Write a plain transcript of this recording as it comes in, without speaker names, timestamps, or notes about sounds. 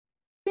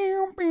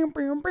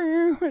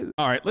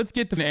All right, let's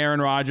get to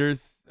Aaron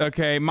Rodgers.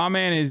 Okay, my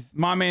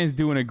man's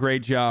doing a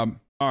great job.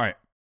 All right,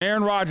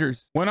 Aaron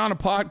Rodgers went on a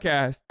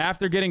podcast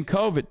after getting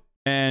COVID,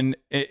 and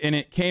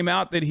it came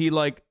out that he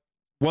like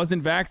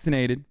wasn't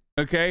vaccinated.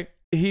 Okay,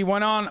 he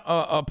went on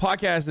a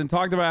podcast and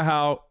talked about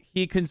how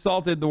he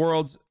consulted the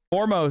world's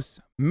foremost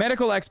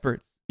medical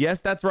experts.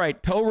 Yes, that's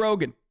right, Toe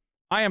Rogan.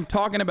 I am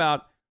talking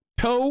about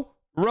Toe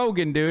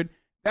Rogan, dude.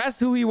 That's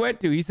who he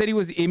went to. He said he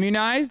was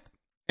immunized,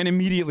 and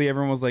immediately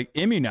everyone was like,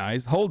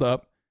 immunized? Hold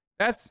up.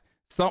 That's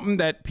something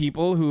that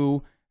people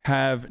who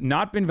have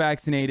not been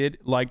vaccinated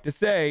like to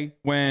say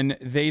when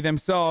they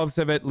themselves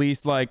have at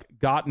least like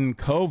gotten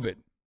COVID.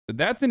 So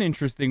that's an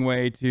interesting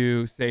way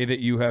to say that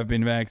you have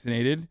been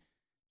vaccinated.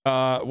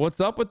 What's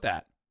up with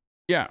that?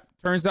 Yeah,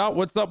 turns out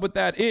what's up with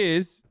that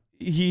is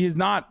he has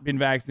not been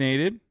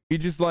vaccinated. He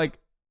just like,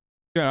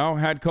 you know,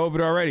 had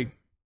COVID already.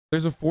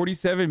 There's a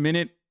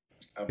 47-minute.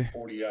 I'm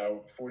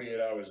 48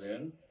 hours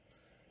in,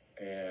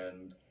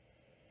 and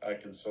I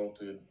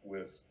consulted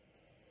with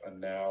a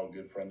now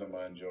good friend of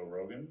mine, Joe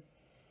Rogan,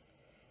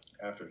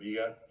 after he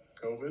got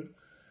COVID,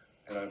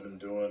 and I've been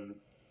doing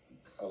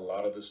a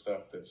lot of the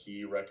stuff that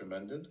he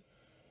recommended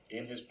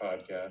in his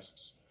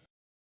podcasts.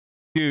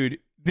 Dude,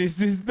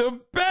 this is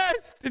the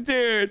best,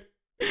 dude.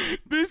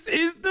 This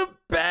is the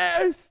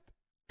best.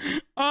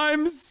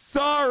 I'm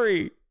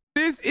sorry.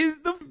 This is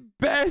the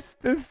best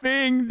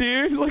thing,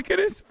 dude. Look at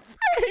his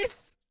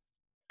face.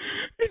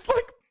 He's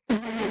like,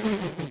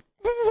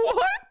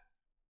 what?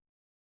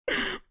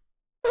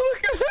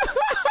 Look at him.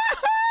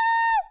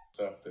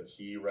 Stuff that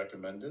he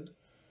recommended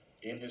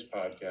in his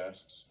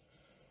podcasts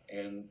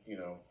and, you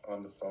know,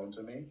 on the phone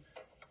to me.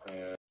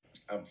 And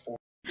I'm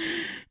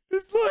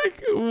It's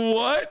like,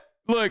 what?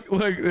 Look,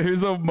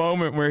 there's a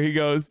moment where he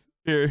goes,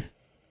 here.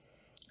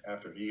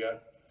 After he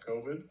got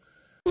COVID.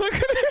 Look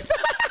at it.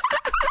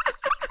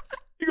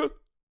 He goes,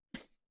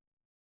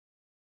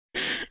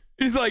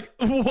 he's like,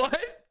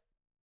 what?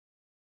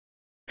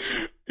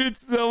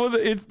 It's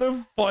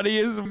the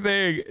funniest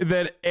thing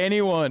that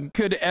anyone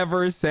could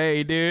ever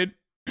say, dude.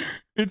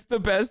 It's the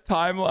best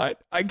timeline.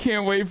 I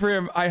can't wait for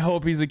him. I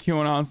hope he's a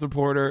QAnon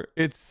supporter.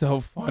 It's so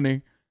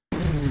funny.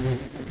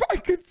 I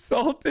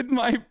consulted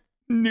my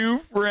new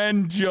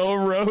friend, Joe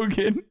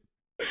Rogan.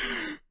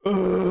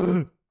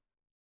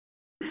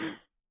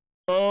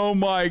 Oh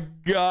my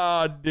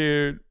God,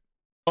 dude.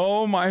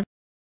 Oh my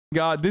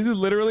God. This is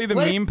literally the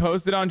meme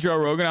posted on Joe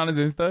Rogan on his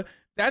Insta.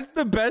 That's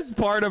the best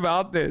part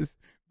about this.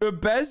 The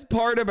best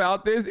part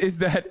about this is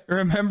that,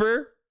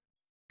 remember?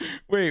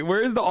 Wait,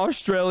 where's the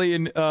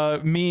Australian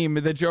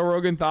meme that Joe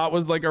Rogan thought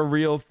was like a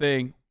real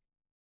thing?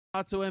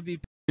 Not so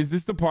MVP. Is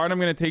this the part I'm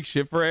going to take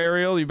shit for,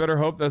 Ariel? You better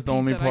hope that's the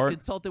only part. I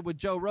consulted with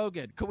Joe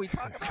Rogan. Could we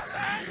talk about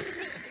that?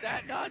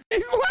 That not?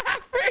 He's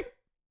laughing.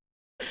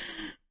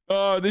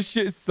 Oh, this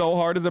shit is so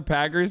hard as a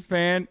Packers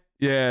fan.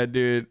 Yeah,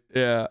 dude.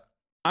 Yeah.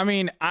 I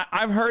mean,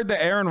 I've heard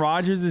that Aaron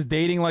Rodgers is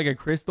dating like a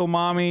crystal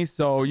mommy.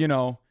 So, you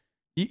know,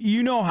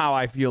 you know how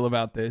I feel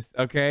about this.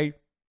 Okay.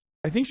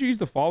 I think she used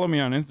to follow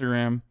me on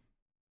Instagram,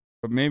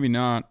 but maybe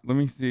not. Let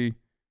me see.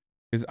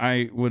 Because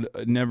I would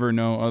never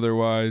know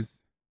otherwise.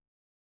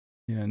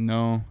 Yeah,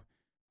 no.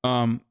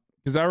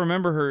 Because I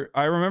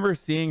remember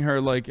seeing her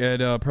like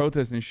at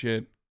protests and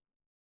shit.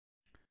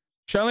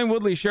 Shailene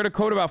Woodley shared a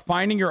quote about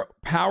finding your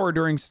power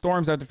during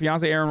storms after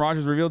fiance Aaron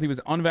Rodgers revealed he was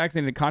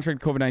unvaccinated and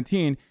contracted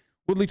COVID-19.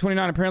 Woodley,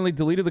 29, apparently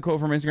deleted the quote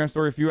from her Instagram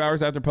story a few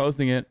hours after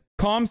posting it.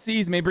 Calm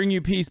seas may bring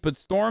you peace, but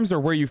storms are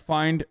where you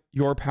find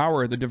your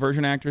power, the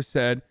Diversion actress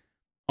said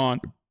on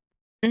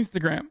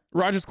Instagram.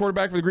 Rodgers,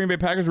 quarterback for the Green Bay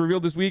Packers,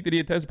 revealed this week that he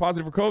had tested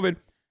positive for COVID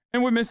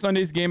and would miss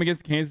Sunday's game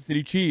against the Kansas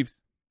City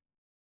Chiefs.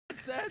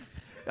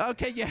 Sense.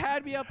 Okay, you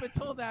had me up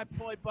until that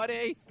point,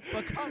 buddy.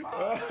 But come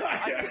on.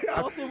 I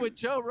consulted with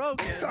Joe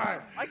Rogan.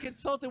 I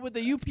consulted with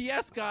the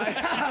UPS guy.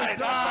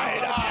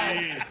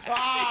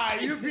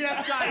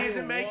 UPS guy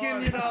isn't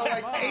making, you know,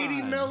 like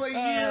 80 mil a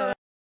year.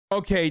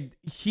 Okay,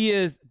 he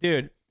is,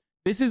 dude.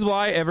 This is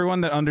why everyone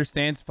that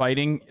understands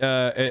fighting,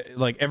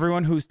 like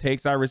everyone whose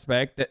takes I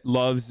respect, that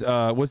loves,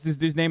 what's this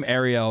dude's name?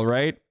 Ariel,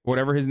 right?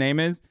 Whatever his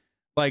name is.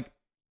 Like,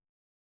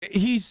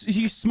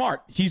 he's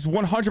smart. He's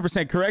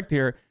 100% correct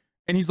here.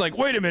 And he's like,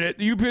 wait a minute,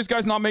 the UPS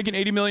guy's not making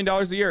 $80 million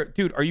a year.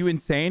 Dude, are you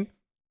insane?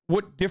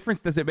 What difference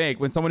does it make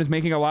when someone is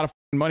making a lot of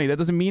money? That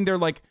doesn't mean they're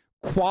like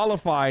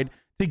qualified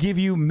to give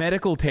you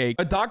medical take.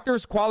 A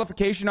doctor's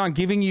qualification on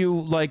giving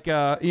you like,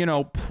 you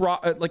know,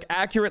 like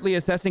accurately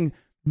assessing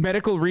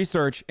medical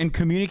research and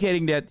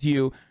communicating that to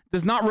you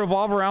does not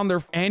revolve around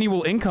their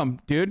annual income,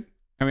 dude.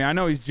 I mean, I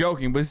know he's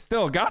joking, but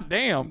still,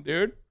 goddamn,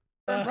 dude.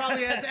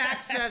 Probably has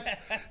access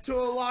to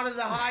a lot of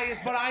the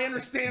highest, but I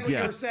understand what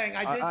you're saying.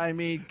 I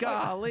mean,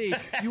 golly,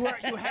 you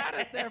had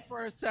us there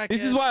for a second.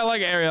 This is why I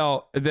like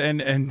Ariel,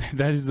 and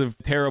that is a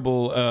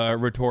terrible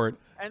retort.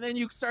 And then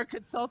you start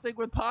consulting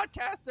with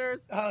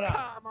podcasters.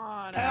 Come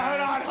on.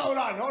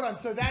 Hold on.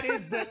 So that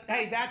is the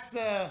that's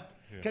the.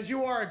 Because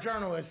you are a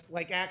journalist,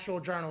 like actual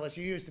journalist.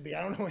 You used to be.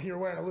 I don't know if you're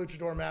wearing a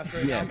luchador mask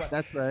right now. But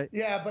that's right.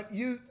 Yeah, but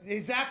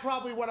is that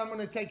probably what I'm going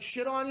to take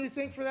shit on, you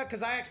think, for that?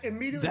 Because I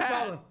immediately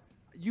follow.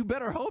 You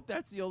better hope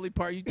that's the only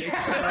part you take.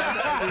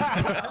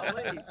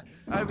 I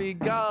mean,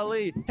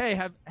 golly. Hey,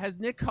 has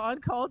Nick Khan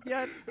called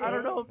yet? I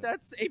don't know if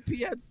that's 8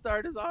 p.m.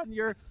 start is on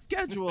your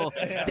schedule,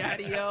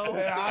 Daddy-O.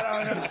 Yeah,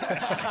 I don't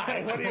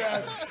know. What do you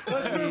have?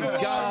 Let's move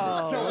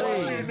along to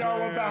what you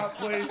know about,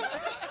 please.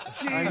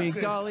 Jesus. I mean,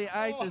 golly,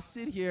 I had to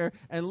sit here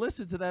and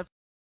listen to that.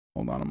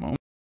 Hold on a moment.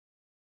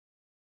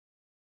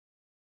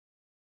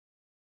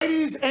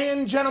 Ladies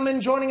and gentlemen,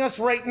 joining us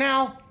right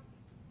now,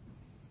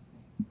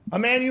 a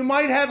man you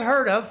might have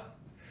heard of,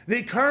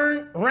 the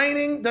current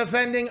reigning,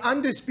 defending,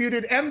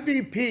 undisputed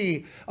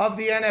MVP of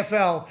the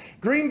NFL,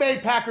 Green Bay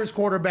Packers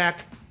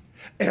quarterback,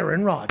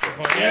 Aaron Rodgers.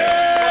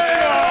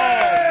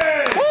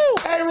 Yeah!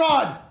 Hey,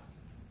 Rod.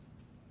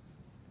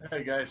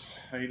 Hey guys,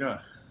 how you doing?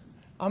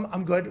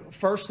 I'm good.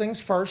 First things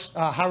first,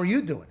 how are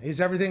you doing?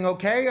 Is everything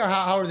okay? Or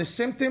how are the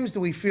symptoms? Do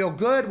we feel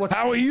good?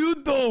 How are you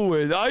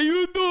doing? How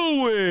you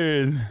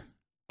doing?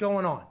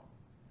 Going on?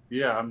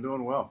 Yeah, I'm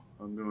doing well.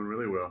 I'm doing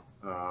really well.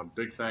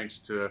 Big thanks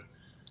to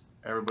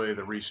everybody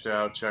that reached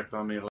out, checked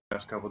on me the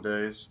last couple of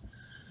days.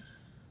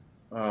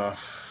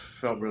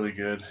 Felt really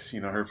good.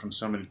 You know, heard from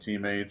so many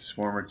teammates,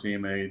 former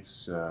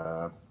teammates,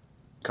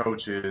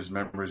 coaches,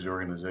 members of the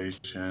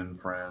organization,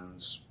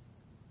 friends,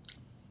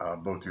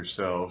 both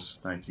yourselves.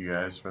 Thank you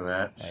guys for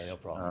that. Hey, no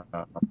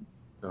problem.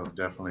 So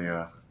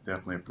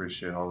definitely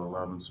appreciate all the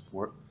love and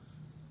support.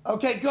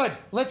 Okay, good.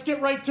 Let's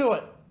get right to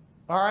it.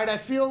 All right, I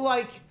feel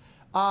like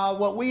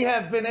what we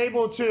have been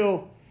able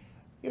to,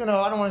 you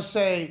know, I don't want to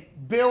say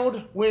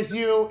build with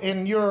you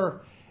in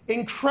your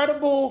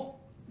incredible,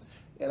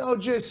 you know,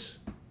 just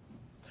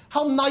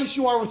how nice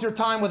you are with your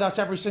time with us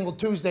every single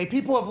Tuesday.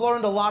 People have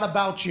learned a lot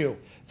about you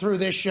through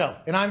this show,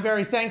 and I'm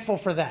very thankful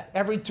for that.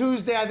 Every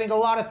Tuesday, I think a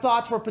lot of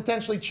thoughts were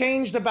potentially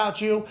changed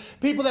about you.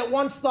 People that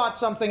once thought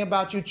something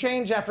about you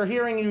changed after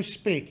hearing you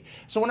speak.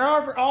 So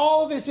whenever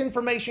all this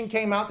information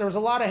came out, there was a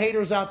lot of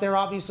haters out there,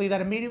 obviously,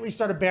 that immediately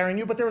started burying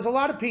you, but there was a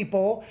lot of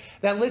people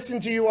that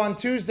listened to you on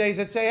Tuesdays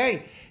that say,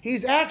 hey,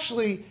 he's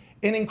actually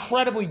an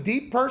incredibly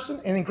deep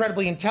person, an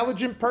incredibly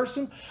intelligent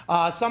person,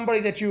 somebody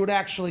that you would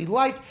actually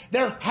like.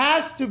 There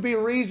has to be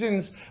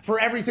reasons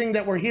for everything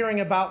that we're hearing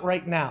about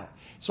right now.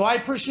 So I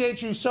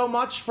appreciate you so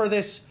much for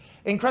this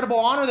incredible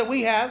honor that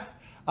we have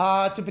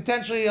to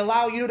potentially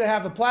allow you to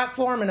have a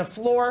platform and a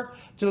floor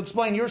to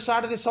explain your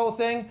side of this whole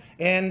thing.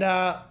 And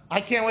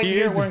I can't wait to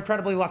hear. We're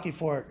incredibly lucky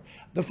for it.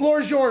 The floor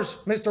is yours,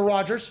 Mr.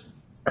 Rodgers.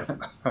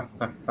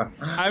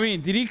 I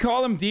mean, did he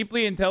call him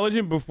deeply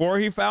intelligent before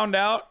he found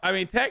out? I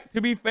mean,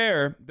 to be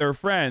fair, they're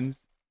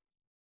friends.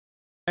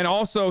 And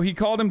also, he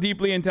called him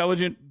deeply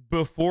intelligent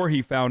before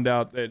he found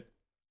out that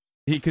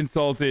he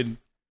consulted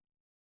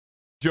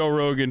Joe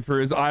Rogan for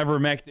his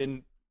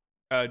ivermectin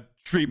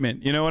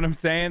treatment. You know what I'm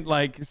saying?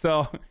 Like,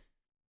 so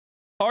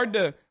hard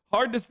to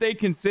stay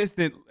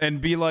consistent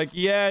and be like,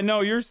 yeah,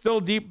 no, you're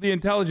still deeply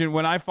intelligent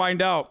when I find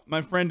out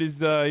my friend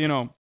is, you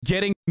know,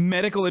 getting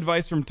medical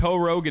advice from Joe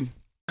Rogan.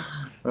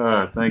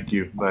 Thank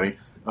you, buddy.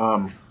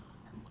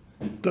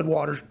 Good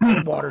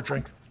water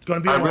drink. It's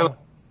going to be a long one.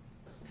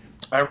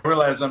 I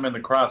realize I'm in the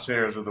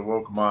crosshairs of the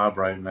woke mob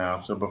right now.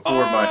 So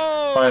before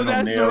my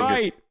final nail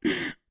right.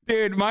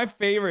 Dude, my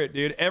favorite,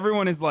 dude.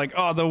 Everyone is like,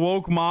 oh, the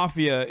woke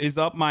mafia is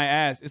up my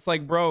ass. It's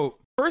like, bro,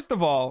 first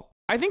of all,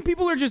 I think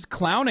people are just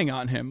clowning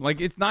on him.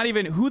 Like, it's not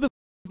even who the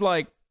is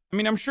like. I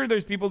mean, I'm sure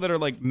there's people that are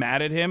like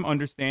mad at him,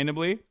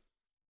 understandably,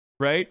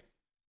 right?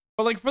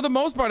 But like for the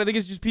most part, I think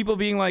it's just people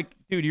being like,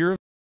 dude, you're an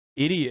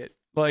idiot.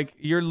 Like,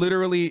 you're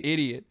literally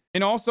idiot.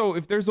 And also,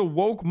 if there's a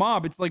woke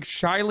mob, it's like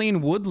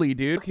Shailene Woodley,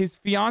 dude. His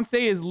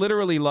fiance is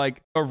literally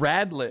like a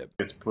rad lib.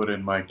 It's put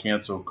in my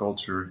cancel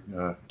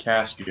culture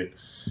casket.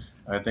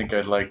 I think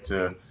I'd like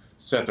to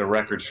set the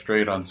record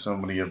straight on so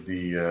many of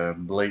the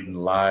blatant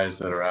lies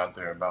that are out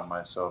there about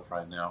myself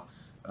right now.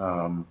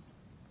 And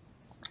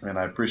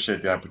I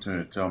appreciate the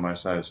opportunity to tell my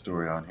side of the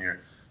story on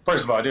here.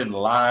 First of all, I didn't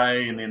lie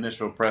in the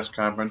initial press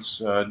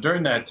conference.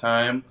 During that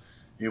time,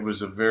 it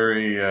was a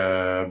very,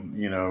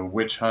 you know,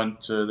 witch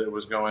hunt that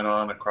was going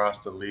on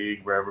across the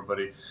league, where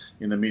everybody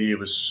in the media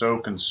was so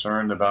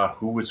concerned about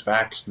who was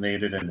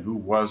vaccinated and who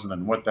wasn't,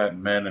 and what that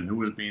meant, and who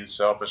was being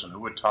selfish, and who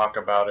would talk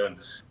about it, and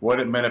what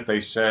it meant if they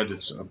said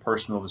it's a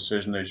personal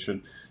decision. They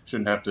shouldn't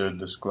have to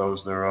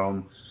disclose their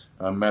own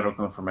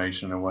medical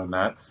information and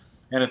whatnot.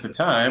 And at the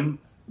time,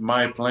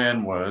 my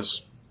plan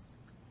was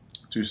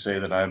to say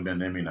that I've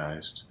been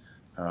immunized.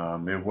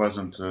 It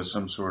wasn't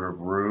some sort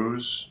of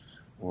ruse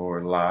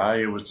or lie,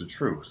 it was the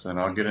truth. And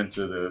I'll get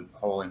into the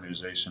whole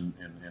immunization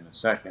in a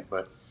second.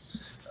 But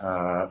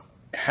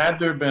had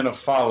there been a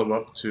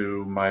follow-up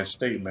to my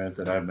statement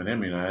that I've been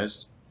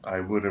immunized, I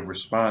would have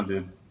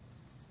responded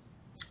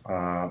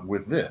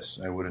with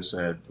this. I would have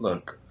said,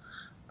 look.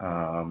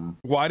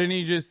 Why didn't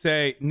he just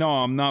say, no,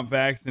 I'm not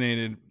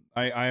vaccinated.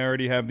 I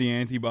already have the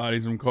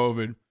antibodies from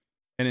COVID.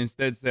 And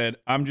instead said,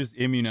 I'm just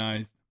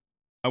immunized.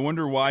 I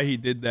wonder why he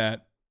did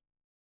that.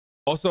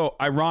 Also,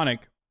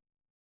 ironic.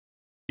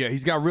 Yeah,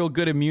 he's got real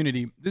good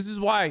immunity. This is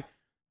why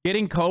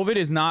getting COVID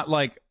is not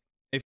like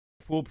a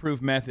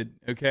foolproof method,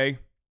 okay?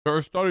 There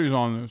are studies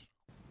on this.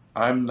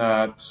 I'm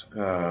not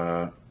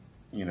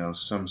you know,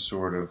 some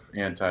sort of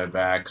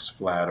anti-vax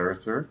flat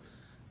earther.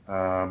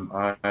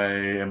 I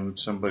am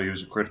somebody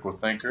who's a critical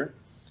thinker.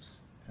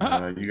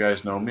 You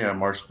guys know me. I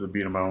march to the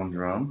beat of my own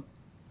drum.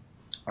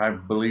 I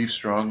believe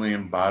strongly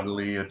in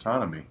bodily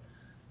autonomy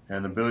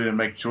and the ability to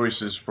make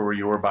choices for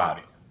your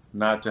body,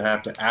 not to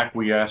have to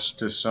acquiesce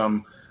to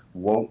some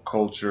woke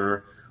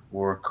culture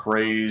or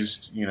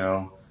crazed, you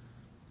know,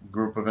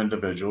 group of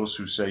individuals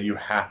who say you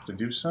have to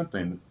do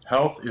something.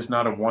 Health is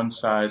not a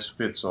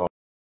one-size-fits-all.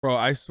 Bro,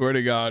 I swear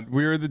to God,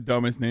 we are the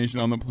dumbest nation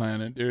on the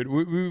planet, dude.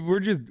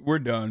 We're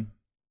done.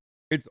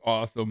 It's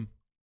awesome.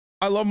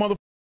 I love motherfuckers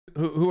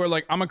who are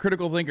like, I'm a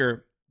critical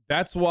thinker.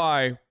 That's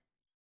why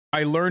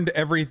I learned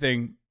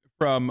everything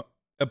from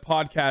a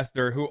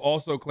podcaster who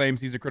also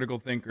claims he's a critical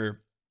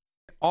thinker.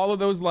 All of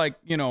those, like,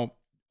 you know,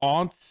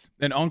 aunts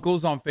and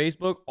uncles on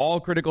Facebook, all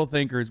critical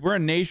thinkers. We're a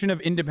nation of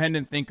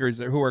independent thinkers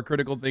who are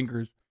critical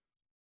thinkers,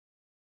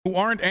 who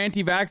aren't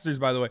anti-vaxxers,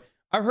 by the way.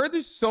 I've heard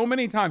this so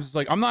many times. It's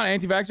like, I'm not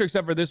anti-vaxxer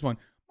except for this one.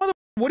 Mother,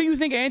 what do you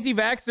think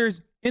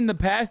anti-vaxxers in the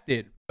past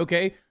did?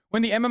 Okay,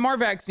 when the MMR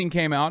vaccine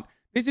came out,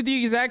 they said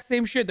the exact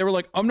same shit. They were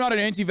like, I'm not an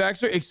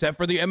anti-vaxxer except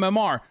for the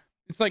MMR.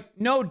 It's like,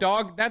 no,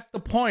 dog, that's the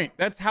point.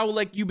 That's how,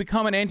 like, you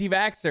become an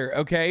anti-vaxxer,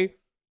 okay?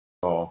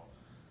 For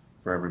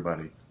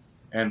everybody.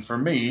 And for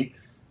me,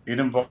 it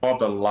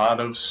involved a lot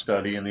of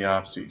study in the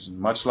off season,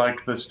 much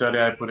like the study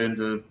I put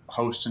into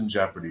hosting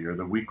Jeopardy or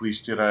the weekly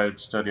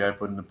study I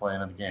put into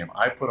playing in the game.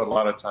 I put a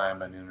lot of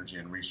time and energy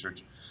and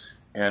research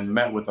and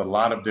met with a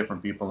lot of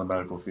different people in the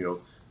medical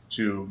field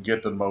to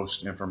get the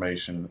most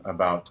information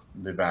about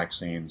the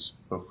vaccines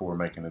before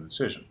making a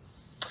decision.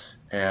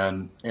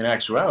 And in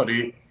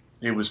actuality,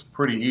 it was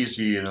pretty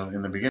easy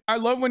in the beginning. I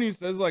love when he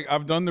says, like,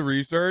 I've done the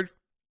research,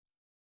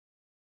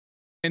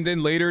 and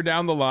then later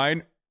down the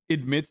line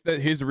admits that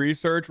his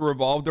research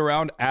revolved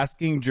around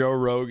asking Joe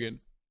Rogan,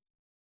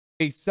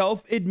 a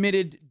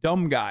self-admitted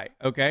dumb guy,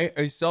 okay?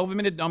 A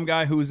self-admitted dumb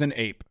guy who's an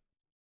ape.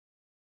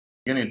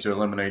 Beginning to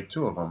eliminate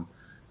two of them,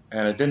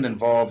 and it didn't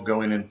involve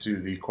going into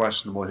the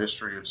questionable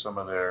history of some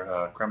of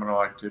their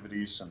criminal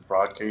activities and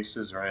fraud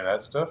cases or any of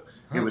that stuff.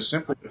 It was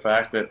simply the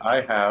fact that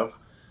I have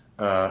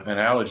an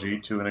allergy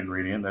to an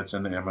ingredient that's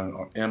in the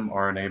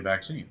mRNA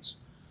vaccines.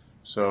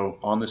 So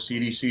on the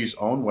CDC's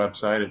own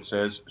website, it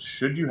says,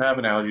 should you have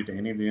an allergy to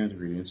any of the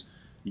ingredients,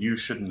 you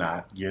should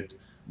not get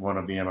one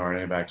of the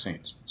mRNA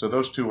vaccines. So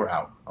those two were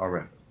out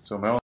already.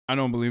 So I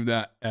don't believe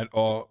that at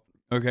all,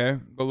 okay?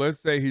 But let's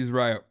say he's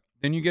right.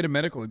 Then you get a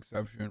medical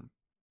exception.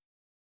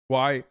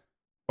 Why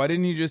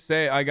didn't he just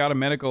say, I got a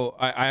medical,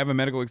 I have a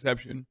medical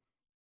exception?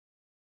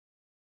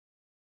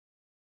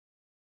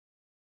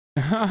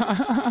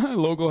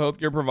 Local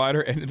healthcare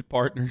provider ended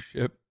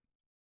partnership.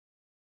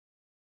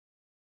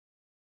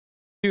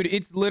 Dude,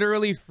 it's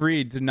literally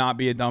free to not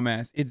be a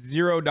dumbass. It's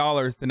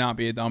 $0 to not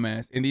be a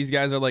dumbass. And these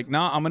guys are like,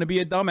 nah, I'm going to be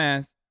a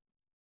dumbass.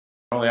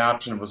 The only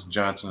option was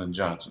Johnson &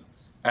 Johnson.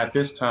 At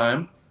this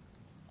time,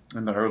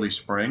 in the early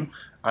spring,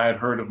 I had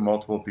heard of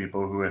multiple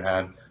people who had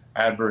had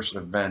adverse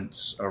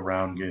events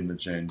around getting the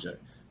J&J.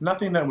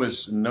 Nothing that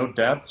was no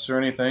deaths or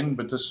anything,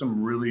 but just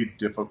some really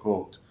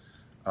difficult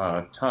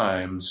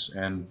times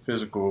and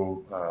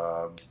physical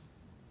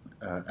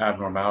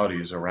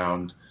abnormalities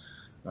around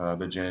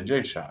the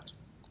J&J shot.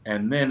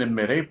 And then in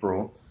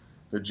mid-April,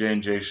 the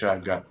J&J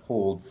shot got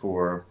pulled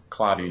for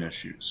clotting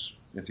issues,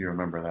 if you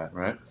remember that,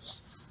 right?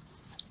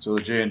 So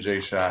the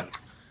J&J shot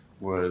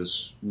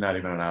was not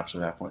even an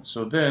option at that point.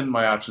 So then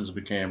my options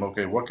became,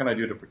 okay, what can I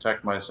do to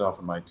protect myself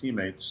and my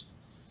teammates?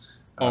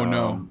 Oh,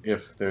 no.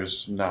 If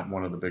there's not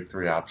one of the big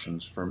three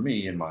options for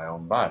me in my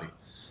own body.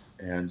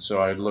 And so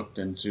I looked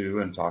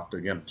into and talked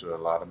again to a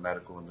lot of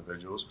medical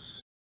individuals.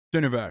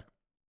 Sinovac.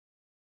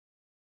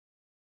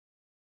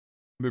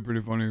 It'd be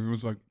pretty funny if it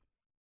was like,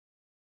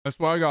 that's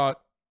why I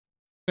got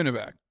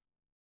Sinovac.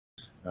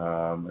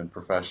 And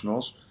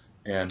professionals,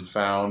 and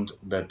found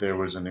that there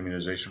was an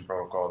immunization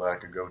protocol that I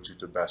could go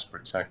to best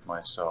protect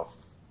myself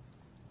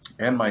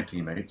and my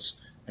teammates.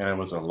 And it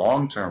was a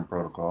long-term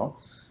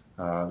protocol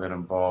that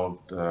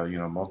involved,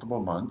 multiple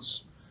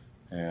months.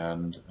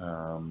 And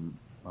I'm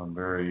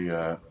very,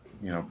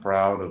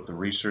 proud of the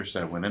research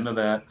that went into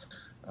that.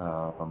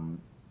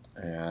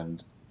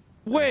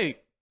 Wait,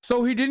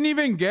 so he didn't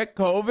even get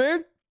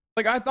COVID?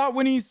 Like, I thought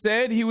when he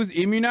said he was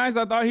immunized,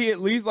 I thought he at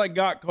least, like,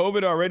 got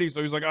COVID already.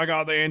 So he's like, I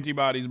got the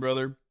antibodies,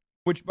 brother.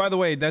 Which, by the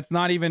way, that's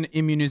not even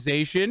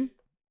immunization,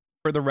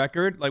 for the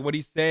record. Like, what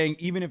he's saying,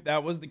 even if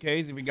that was the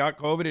case, if he got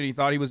COVID and he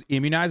thought he was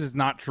immunized, is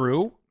not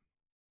true.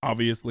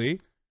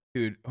 Obviously.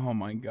 Dude, oh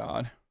my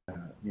God.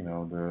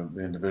 The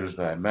individuals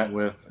that I met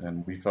with,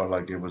 and we felt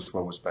like it was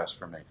what was best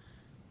for me.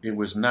 It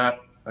was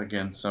not,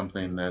 again,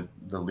 something that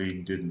the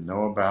league didn't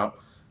know about.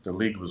 The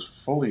league was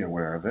fully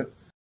aware of it.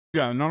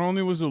 Yeah, not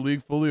only was the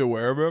league fully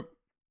aware of it,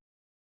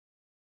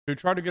 they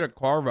tried to get a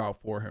carve-out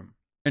for him.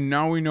 And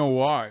now we know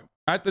why.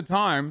 At the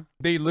time,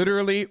 they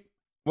literally,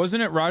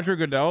 wasn't it Roger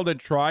Goodell that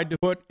tried to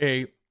put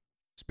a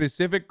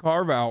specific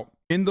carve-out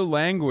in the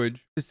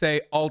language to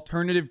say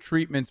alternative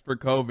treatments for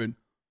COVID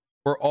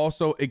were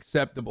also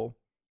acceptable?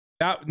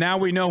 Now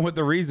we know what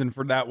the reason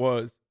for that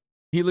was.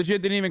 He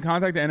legit didn't even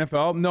contact the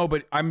NFL. No,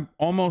 but I'm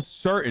almost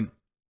certain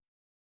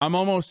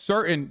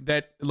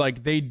that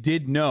like they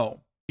did know,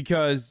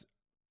 because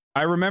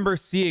I remember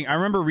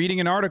reading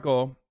an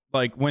article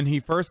like when he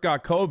first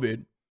got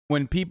COVID,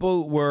 when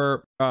people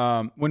were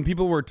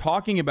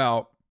talking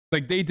about,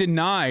 like, they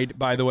denied,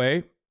 by the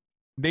way,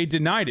 they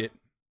denied it,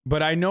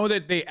 but I know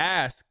that they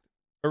asked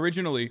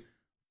originally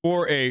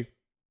for a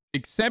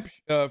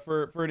exception,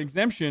 for an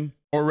exemption,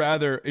 or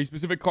rather a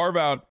specific carve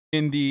out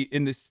in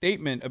the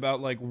statement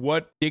about like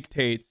what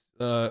dictates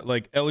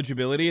like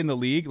eligibility in the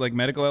league, like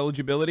medical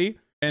eligibility,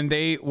 and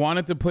they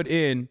wanted to put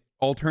in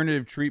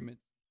alternative treatment.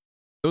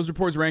 Those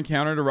reports ran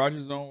counter to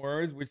Rodgers' own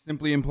words, which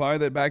simply imply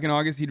that back in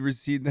August he'd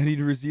received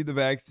the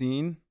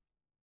vaccine.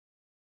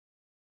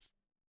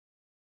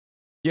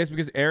 Yes,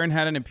 because Aaron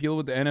had an appeal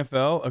with the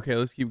NFL. Okay,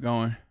 let's keep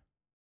going.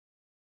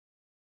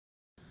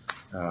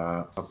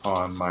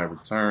 Upon my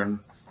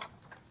return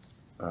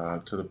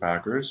to the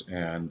Packers,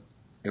 and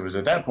it was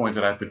at that point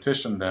that I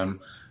petitioned them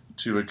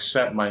to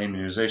accept my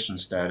immunization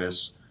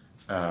status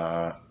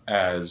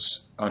as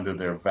under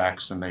their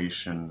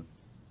vaccination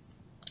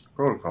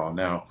protocol.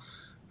 Now,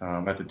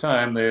 at the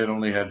time, they had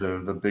only had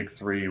the big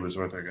three was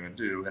what they're going to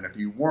do, and if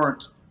you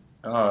weren't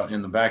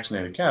in the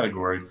vaccinated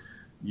category,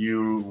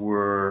 you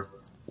were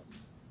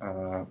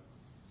in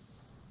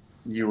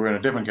a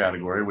different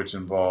category, which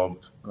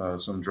involved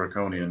some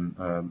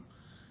draconian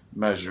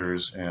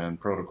measures and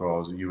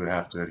protocols that you would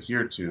have to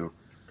adhere to.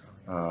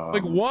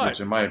 Like what? Which,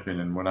 in my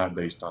opinion, were not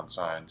based on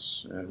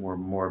science. We're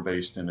more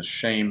based in a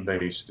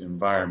shame-based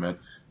environment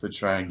to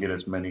try and get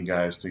as many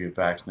guys to get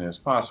vaccinated as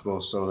possible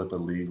so that the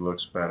league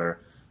looks better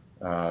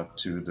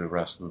to the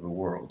rest of the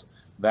world.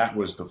 That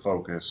was the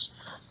focus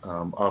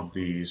of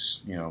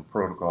these,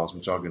 protocols,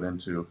 which I'll get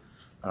into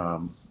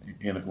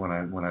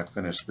when I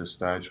finish this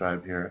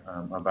diatribe here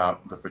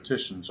about the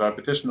petition. So I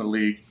petitioned the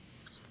league.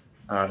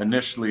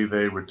 Initially,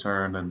 they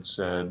returned and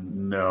said,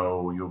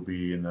 no, you'll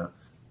be in the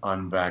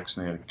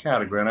unvaccinated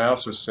category. And I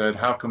also said,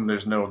 how come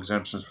there's no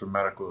exemptions for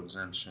medical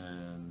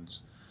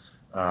exemptions,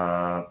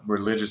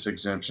 religious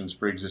exemptions,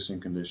 pre-existing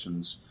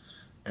conditions?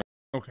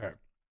 Okay.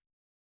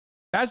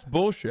 That's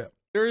bullshit.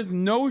 There is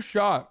no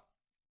shot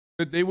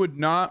that they would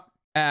not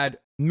add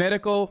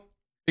medical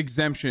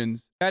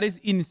exemptions. That is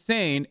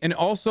insane and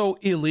also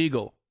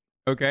illegal.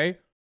 Okay.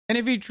 And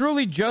if he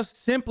truly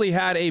just simply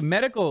had a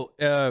medical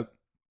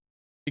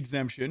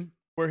exemption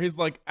where his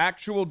like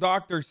actual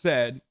doctor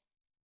said,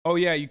 oh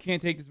yeah, you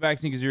can't take this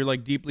vaccine because you're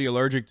like deeply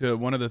allergic to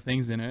one of the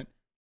things in it,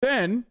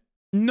 then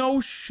no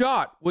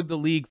shot would the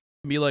league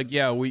be like,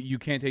 yeah, you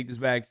can't take this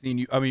vaccine.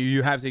 You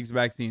have to take this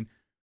vaccine.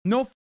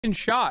 No fucking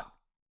shot.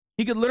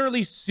 He could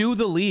literally sue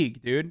the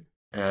league, dude.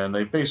 And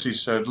they basically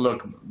said,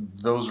 look,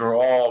 those are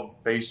all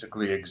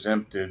basically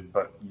exempted,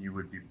 but you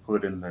would be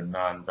put in the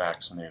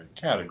non-vaccinated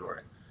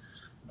category.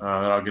 And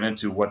I'll get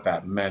into what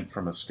that meant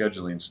from a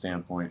scheduling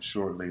standpoint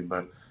shortly,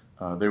 but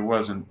there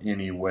wasn't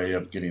any way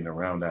of getting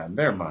around that in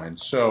their mind.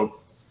 So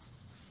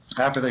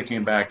after they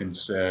came back and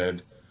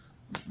said,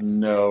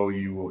 no,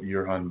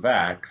 you're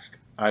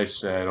unvaxxed, I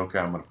said, okay,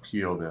 I'm going to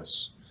appeal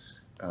this.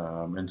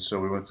 And so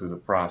we went through the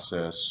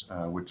process,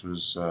 which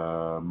was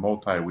a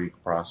multi-week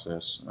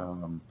process,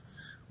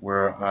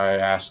 where I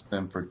asked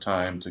them for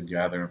time to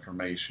gather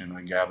information.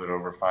 I gathered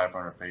over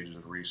 500 pages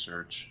of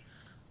research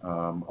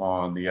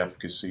on the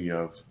efficacy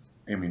of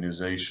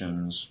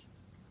immunizations,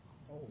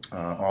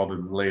 all the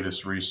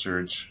latest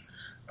research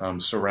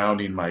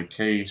surrounding my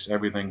case,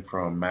 everything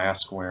from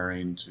mask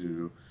wearing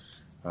to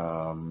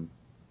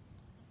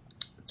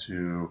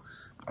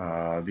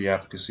the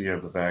efficacy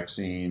of the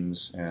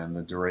vaccines and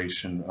the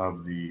duration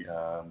of the.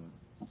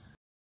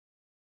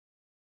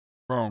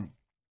 Bro,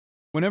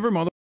 whenever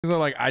motherfuckers are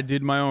like, I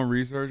did my own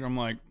research, I'm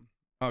like,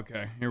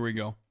 okay, here we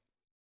go.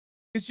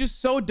 It's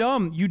just so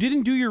dumb. You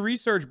didn't do your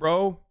research,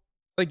 bro.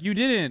 Like, you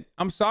didn't.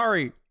 I'm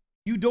sorry.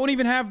 You don't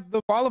even have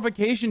the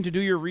qualification to do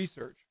your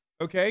research,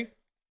 okay?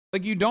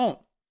 Like, you don't.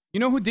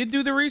 You know who did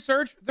do the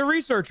research? The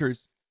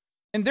researchers.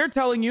 And they're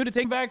telling you to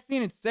take a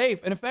vaccine. It's safe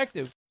and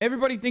effective.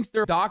 Everybody thinks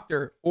they're a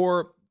doctor,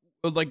 or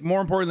like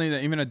more importantly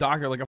than even a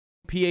doctor, like a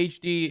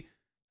PhD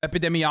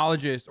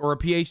epidemiologist or a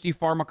PhD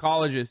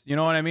pharmacologist. You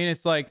know what I mean?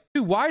 It's like,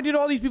 dude, why did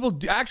all these people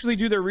actually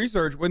do their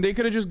research when they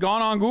could have just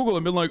gone on Google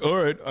and been like, all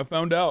right, I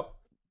found out.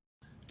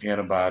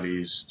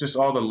 Antibodies, just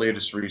all the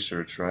latest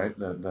research, right,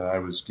 that I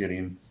was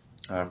getting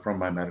from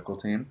my medical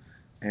team.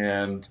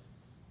 And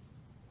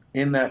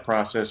in that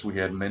process, we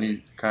had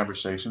many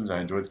conversations.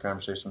 I enjoyed the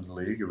conversation with the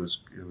league. It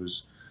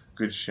was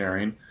good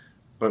sharing.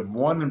 But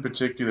one in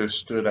particular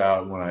stood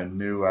out when I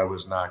knew I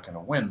was not going to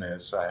win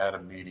this. I had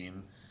a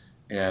meeting,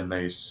 and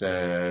they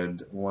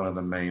said, one of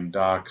the main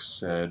docs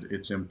said,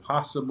 it's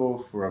impossible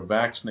for a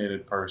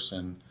vaccinated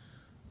person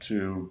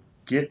to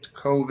get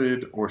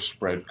COVID or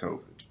spread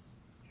COVID.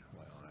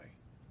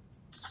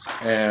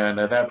 And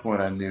at that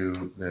point, I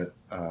knew that,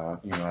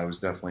 I was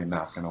definitely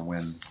not going to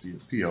win the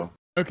appeal.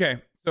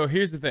 Okay, so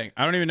here's the thing.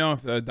 I don't even know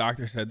if the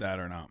doctor said that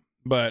or not,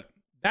 but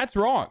that's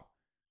wrong.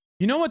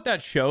 You know what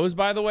that shows,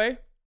 by the way?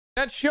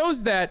 That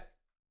shows that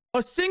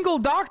a single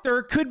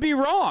doctor could be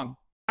wrong.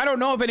 I don't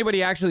know if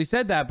anybody actually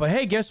said that, but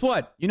hey, guess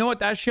what? You know what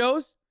that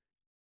shows?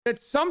 That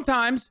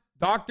sometimes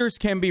doctors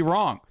can be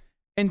wrong.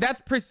 And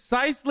that's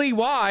precisely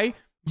why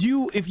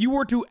if you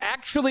were to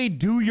actually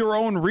do your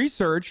own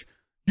research,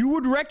 you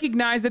would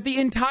recognize that the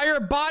entire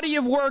body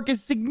of work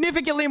is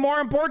significantly more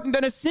important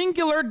than a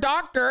singular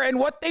doctor and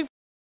what they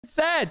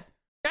said.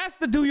 That's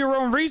the do your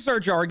own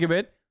research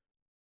argument.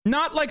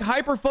 Not like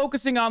hyper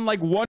focusing on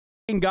like one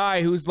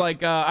guy who's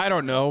like, I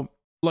don't know,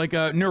 like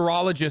a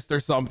neurologist or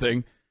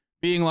something,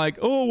 being like,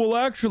 oh, well,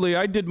 actually,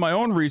 I did my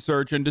own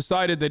research and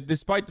decided that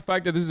despite the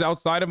fact that this is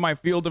outside of my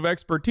field of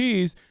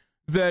expertise,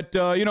 that,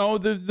 you know,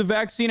 the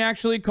vaccine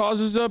actually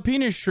causes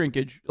penis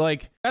shrinkage.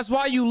 Like, that's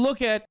why you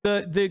look at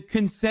the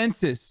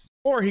consensus.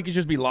 Or he could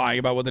just be lying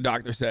about what the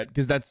doctor said,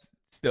 because that's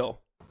still.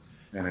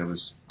 And it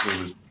was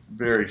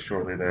very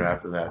shortly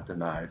thereafter that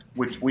denied,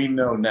 which we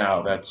know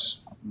now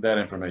that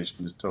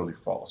information is totally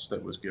false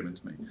that was given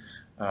to me.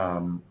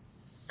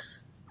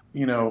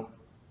 You know,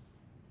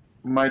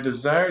 my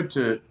desire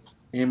to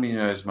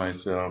immunize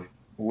myself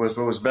was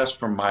what was best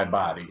for my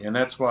body, and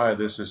that's why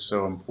this is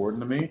so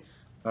important to me.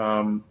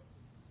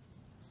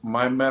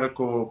 My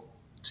medical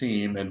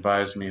team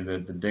advised me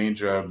that the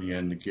danger I would be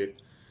in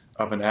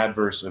of an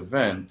adverse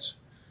event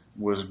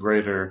was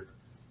greater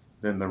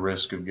than the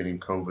risk of getting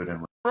COVID.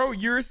 And bro,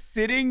 you're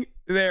sitting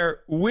there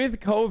with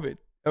COVID,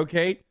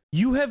 okay?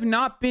 You have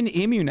not been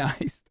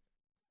immunized.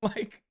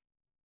 Like,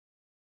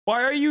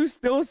 why are you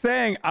still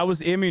saying I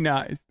was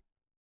immunized?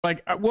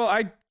 Like, well,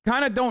 I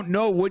kind of don't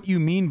know what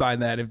you mean by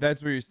that, if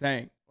that's what you're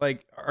saying.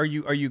 Like, are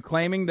you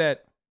claiming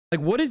that,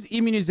 like, what does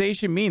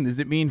immunization mean? Does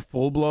it mean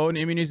full-blown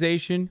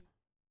immunization?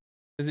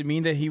 Does it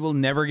mean that he will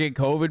never get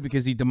COVID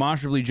because he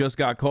demonstrably just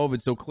got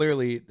COVID, so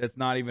clearly that's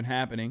not even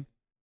happening?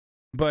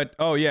 But,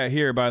 oh yeah,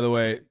 here, by the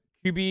way,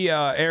 QB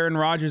Aaron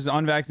Rodgers is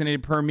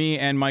unvaccinated per me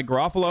and Mike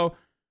Garofalo.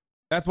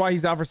 That's why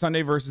he's out for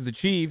Sunday versus the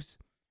Chiefs.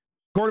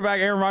 Quarterback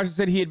Aaron Rodgers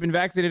said he had been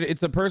vaccinated.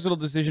 It's a personal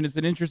decision. It's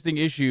an interesting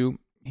issue.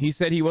 He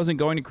said he wasn't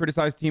going to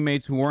criticize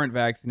teammates who weren't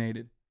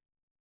vaccinated.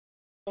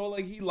 So,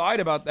 like, he lied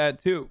about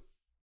that, too.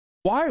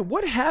 Why?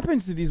 What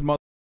happens to these motherfuckers,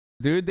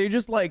 dude? They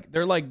just, like,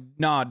 they're like,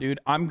 nah, dude,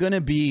 I'm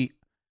gonna be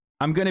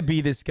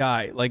this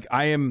guy. Like,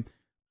 I am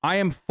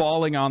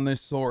falling on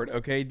this sword,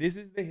 okay? This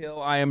is the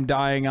hill I am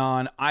dying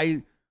on.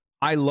 I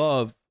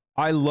love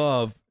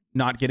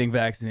not getting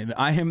vaccinated.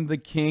 I am the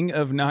king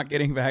of not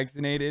getting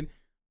vaccinated.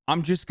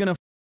 I'm just gonna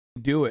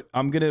do it.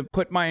 I'm gonna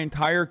put my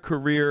entire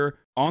career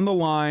on the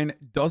line.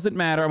 Doesn't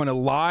matter. I'm gonna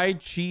lie,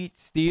 cheat,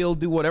 steal,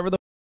 do whatever the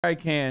I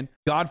can.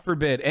 God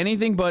forbid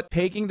anything but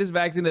taking this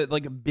vaccine that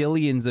like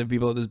billions of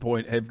people at this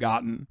point have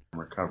gotten.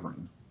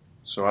 Recovering.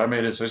 So I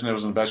made a decision that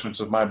was in the best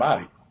interest of my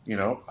body. You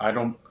know,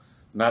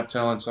 not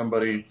telling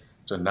somebody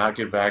to not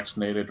get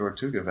vaccinated or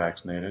to get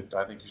vaccinated.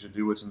 I think you should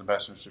do what's in the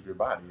best interest of your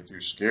body. If you're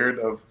scared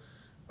of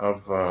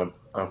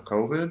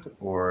COVID,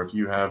 or if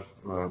you have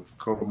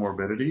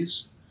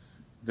comorbidities,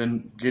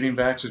 then getting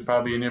vaccinated is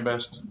probably in your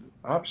best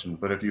option.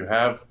 But if you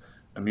have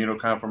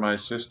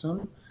immunocompromised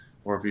system,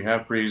 or if you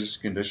have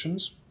pre-existing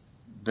conditions,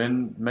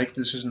 then make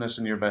the decision that's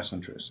in your best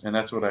interest. And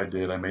that's what I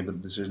did. I made the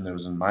decision that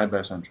was in my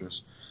best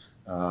interest.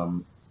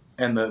 And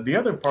the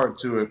other part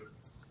to it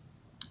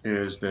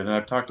is that, and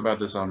I've talked about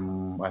this I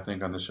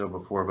think on the show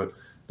before, but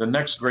the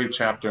next great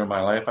chapter in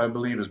my life, I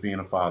believe, is being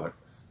a father.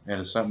 And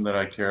it's something that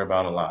I care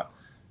about a lot.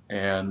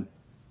 And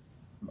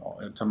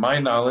to my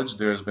knowledge,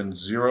 there's been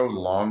 0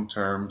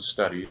 long-term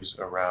studies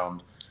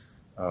around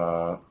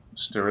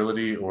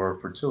sterility or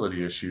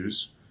fertility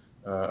issues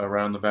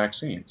around the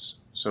vaccines.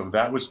 So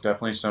that was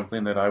definitely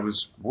something that I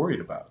was worried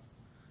about.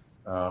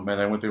 And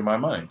that went through my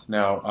mind.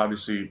 Now,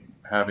 obviously,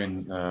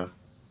 having an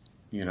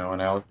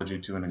allergy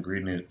to an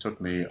ingredient, it took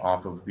me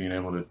off of being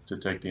able to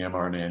take the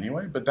mRNA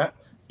anyway. But that,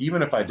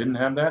 even if I didn't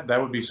have that,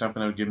 that would be something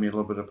that would give me a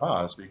little bit of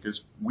pause,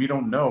 because we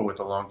don't know what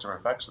the long-term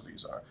effects of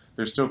these are.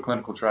 There's still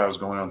clinical trials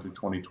going on through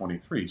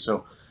 2023.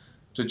 So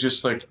to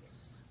just like,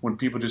 when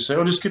people just say,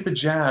 oh, just get the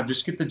jab,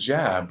 just get the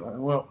jab.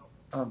 Well,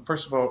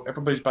 first of all,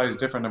 everybody's body is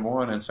different, number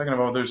one. And second of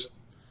all, there's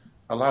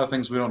a lot of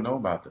things we don't know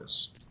about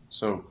this.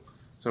 So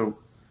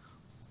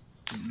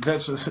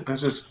that's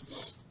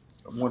just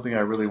one thing I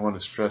really want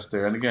to stress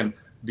there. And again,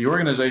 the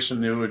organization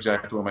knew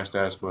exactly what my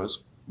status was.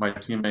 My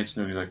teammates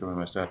knew exactly what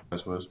my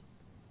status was.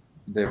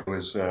 There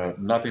was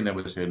nothing that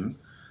was hidden.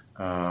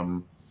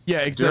 Yeah,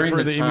 except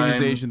for the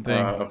immunization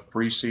thing. Of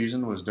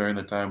preseason was during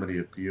the time of the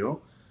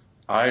appeal.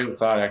 I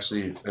thought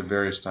actually at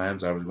various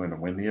times I was going to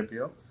win the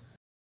appeal.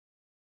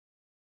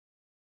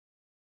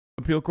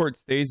 Appeal court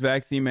stays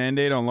vaccine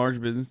mandate on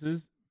large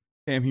businesses.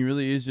 Damn, he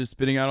really is just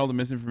spitting out all the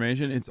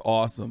misinformation. It's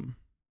awesome.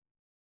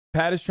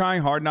 Pat is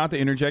trying hard not to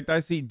interject. I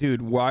see,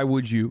 dude, why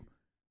would you?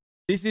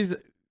 This is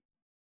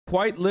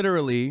quite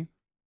literally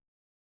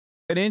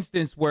an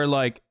instance where,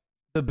 like,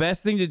 the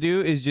best thing to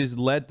do is just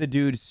let the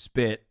dude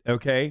spit,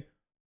 okay?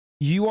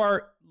 You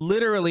are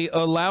literally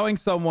allowing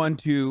someone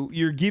to,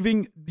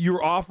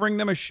 you're offering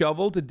them a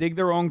shovel to dig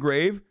their own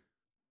grave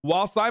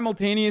while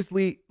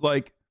simultaneously,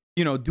 like,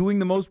 you know, doing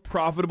the most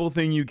profitable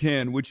thing you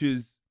can, which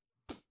is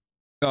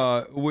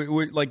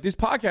like this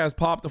podcast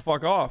popped the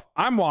fuck off.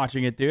 I'm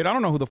watching it, dude. I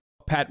don't know who the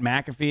Pat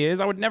McAfee is.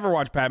 I would never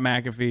watch Pat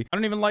McAfee. I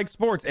don't even like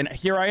sports, and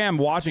here I am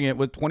watching it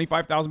with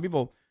 25,000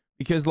 people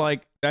because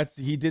like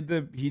he did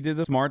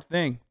the smart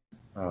thing.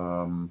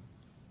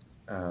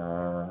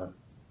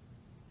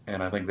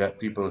 And I think that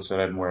people have said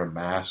I didn't wear a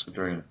mask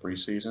during the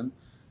preseason.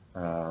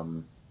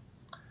 Oh,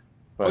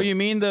 you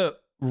mean the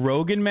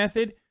Rogan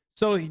method?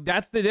 So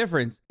that's the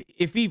difference.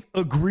 If he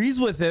agrees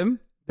with him,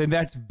 then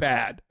that's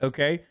bad.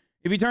 Okay.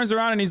 If he turns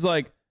around and he's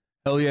like,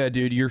 hell yeah,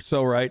 dude, you're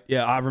so right.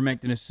 Yeah,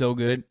 ivermectin is so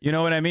good. You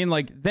know what I mean?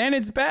 Like, then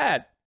it's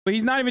bad. But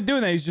he's not even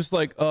doing that. He's just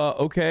like,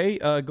 okay,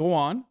 go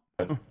on.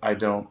 I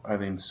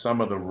mean,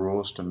 some of the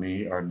rules to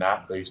me are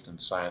not based in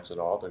science at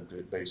all.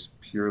 They're based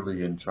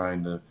purely in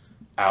trying to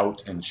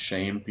out and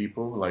shame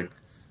people, like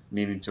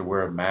needing to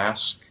wear a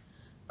mask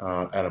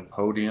at a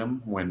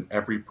podium when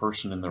every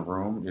person in the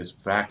room is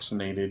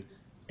vaccinated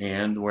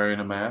and wearing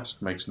a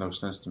mask makes no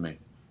sense to me.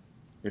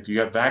 If you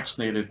got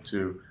vaccinated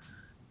to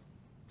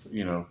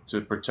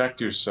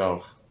protect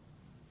yourself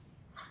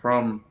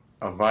from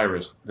a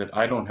virus that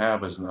I don't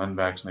have as an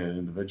unvaccinated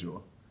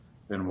individual,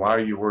 then why are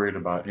you worried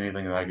about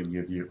anything that I can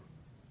give you?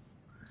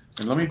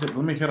 And let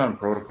me hit on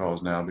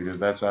protocols now, because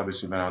that's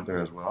obviously been out there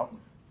as well.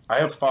 I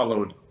have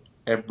followed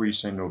every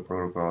single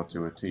protocol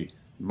to a T,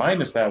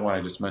 minus that one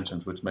I just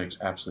mentioned, which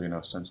makes absolutely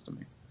no sense to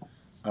me.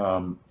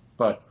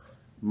 But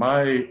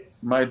my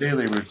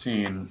daily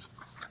routine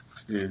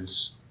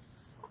is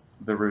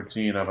the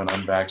routine of an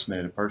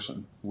unvaccinated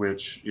person,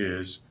 which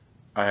is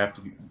I have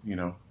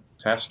to,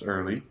 test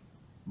early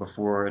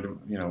before,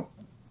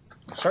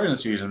 starting the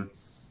season.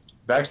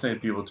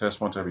 Vaccinated people test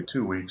once every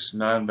 2 weeks,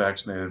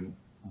 non-vaccinated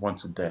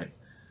once a day,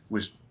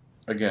 which,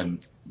 again,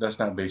 that's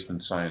not based in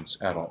science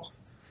at all.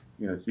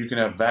 You can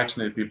have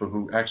vaccinated people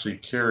who actually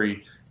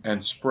carry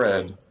and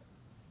spread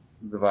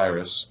the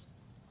virus,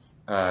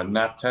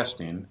 not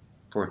testing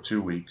for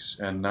 2 weeks,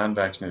 and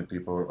non-vaccinated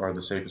people are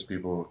the safest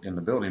people in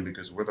the building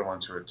because we're the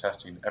ones who are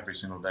testing every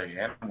single day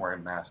and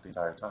wearing masks the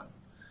entire time.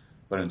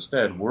 But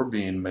instead, we're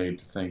being made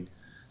to think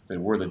that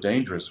we're the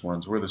dangerous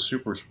ones, we're the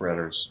super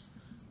spreaders,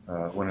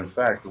 when in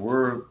fact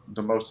we're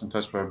the most in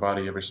touch with our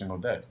body every single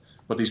day.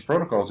 But these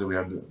protocols that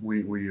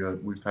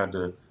we've had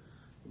to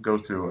go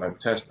through, I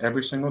test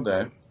every single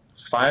day,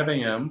 5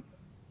 a.m.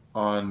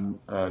 on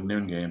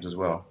noon games as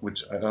well,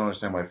 which I don't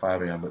understand why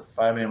 5 a.m., but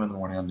 5 a.m. in the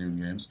morning on noon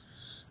games.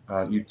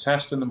 You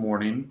test in the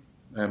morning,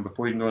 and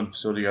before you can go in the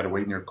facility, you got to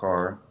wait in your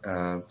car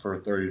for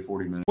 30 to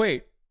 40 minutes.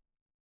 Wait,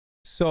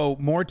 so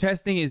more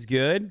testing is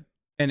good,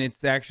 and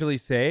it's actually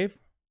safe?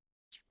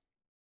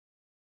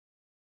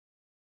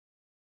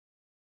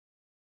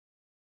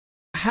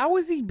 How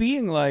is he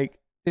being like,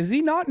 does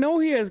he not know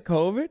he has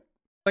COVID?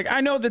 Like,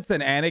 I know that's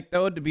an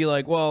anecdote to be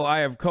like, well,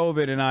 I have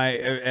COVID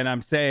and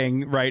I'm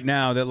saying right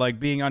now that like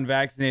being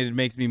unvaccinated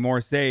makes me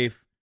more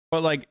safe.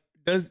 But like,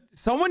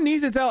 someone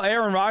needs to tell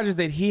Aaron Rodgers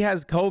that he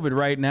has COVID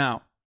right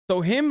now.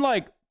 So him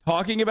like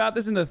talking about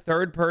this in the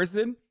third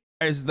person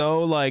as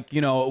though like,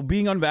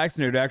 being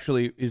unvaccinated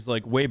actually is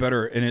like way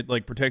better and it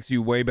like protects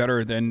you way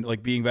better than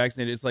like being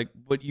vaccinated. It's like,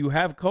 but you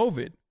have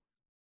COVID.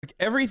 Like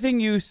everything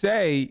you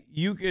say,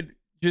 you could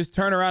just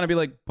turn around and be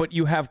like, but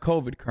you have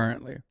COVID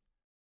currently.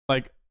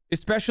 Like,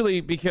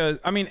 especially because,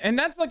 I mean, and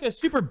that's like a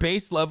super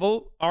base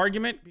level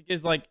argument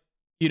because like,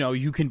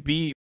 you can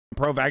be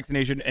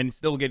pro-vaccination and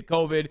still get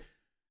COVID.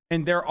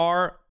 And there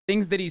are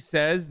things that he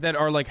says that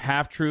are like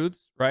half truths,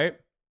 right?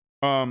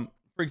 For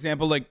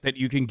example, like that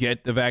you can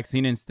get the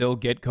vaccine and still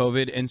get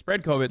COVID and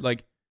spread COVID.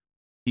 Like,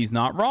 he's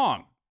not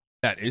wrong.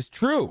 That is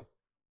true.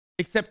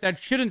 Except that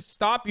shouldn't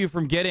stop you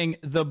from getting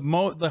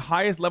the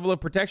highest level of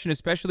protection,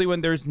 especially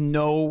when there's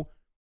no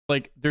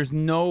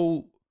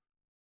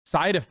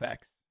side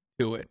effects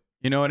to it.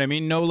 You know what I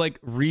mean? No like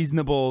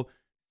reasonable,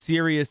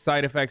 serious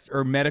side effects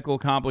or medical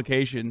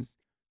complications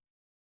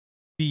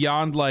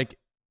beyond like,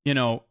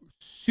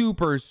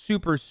 super,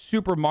 super,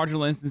 super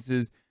marginal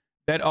instances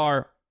that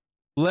are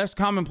less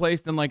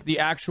commonplace than like the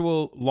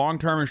actual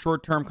long-term and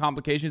short-term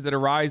complications that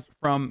arise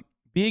from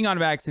being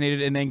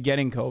unvaccinated and then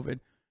getting COVID.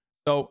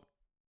 So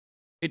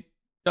it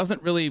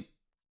doesn't really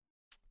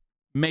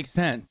make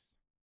sense.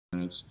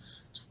 It's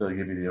to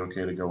give you the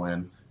okay to go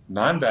in.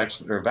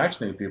 Non-vaccinated or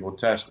vaccinated people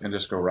test and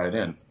just go right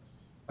in.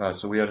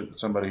 So we had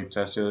somebody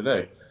test the other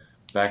day.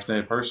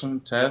 Vaccinated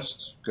person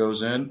tests,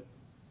 goes in,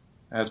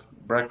 has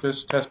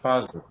breakfast, tests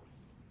positive.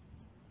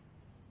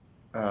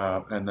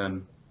 And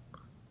then,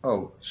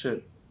 oh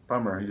shit,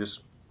 bummer. He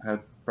just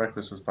had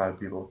breakfast with 5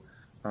 people.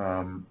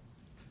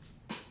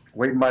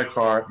 Wait in my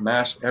car,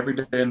 mask every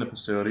day in the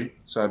facility.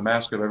 So I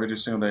mask up every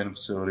single day in the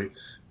facility.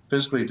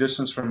 Physically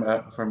distanced from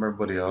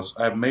everybody else.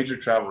 I have major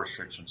travel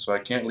restrictions, so I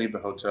can't leave the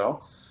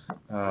hotel.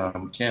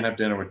 Can't have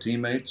dinner with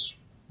teammates,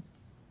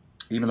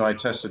 even though I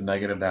tested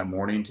negative that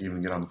morning to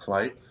even get on the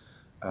flight.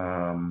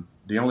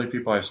 The only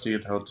people I see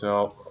at the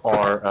hotel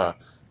are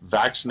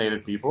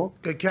vaccinated people.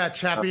 Good catch.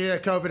 Happy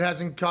COVID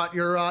hasn't caught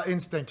your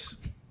instincts.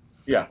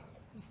 Yeah.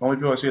 Only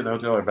people I see at the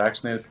hotel are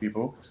vaccinated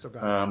people.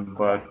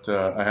 But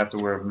I have to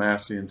wear a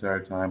mask the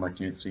entire time. I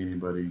can't see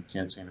anybody.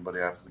 Can't see anybody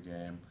after the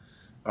game.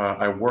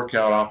 I work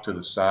out off to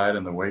the side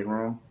in the weight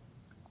room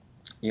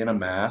in a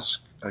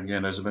mask.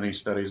 Again, there's many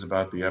studies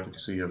about the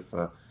efficacy of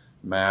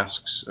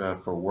masks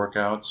for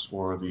workouts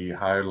or the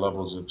higher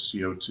levels of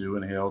CO2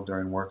 inhaled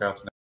during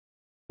workouts.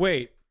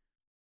 Wait,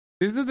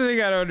 this is the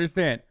thing I don't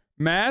understand.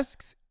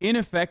 Masks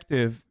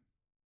ineffective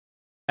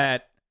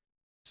at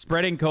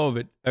spreading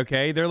COVID,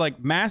 okay? They're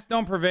like, masks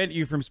don't prevent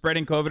you from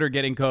spreading COVID or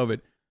getting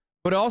COVID.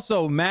 But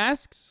also,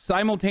 masks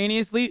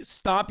simultaneously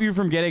stop you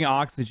from getting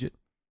oxygen.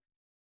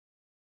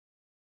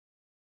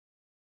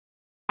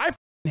 I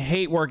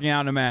hate working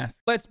out in a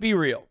mask. Let's be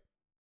real,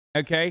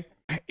 okay?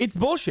 It's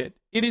bullshit.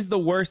 It is the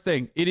worst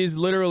thing. It is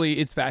literally,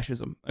 it's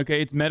fascism,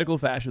 okay? It's medical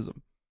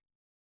fascism.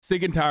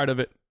 Sick and tired of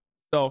it.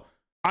 So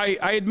I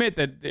admit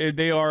that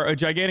they are a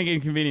gigantic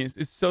inconvenience.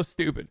 It's so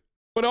stupid.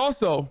 But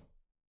also,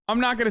 I'm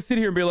not going to sit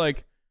here and be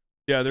like,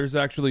 yeah, there's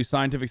actually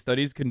scientific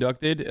studies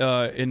conducted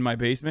in my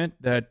basement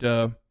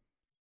that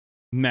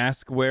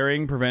mask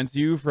wearing prevents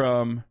you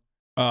from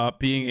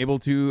being able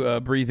to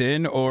breathe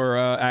in or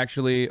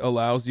actually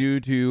allows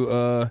you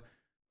to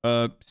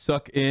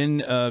suck in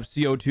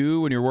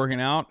CO2 when you're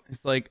working out.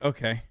 It's like,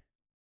 okay.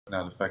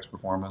 Now it affects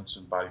performance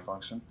and body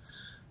function.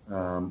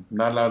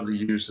 Not allowed to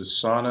use the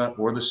sauna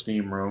or the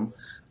steam room.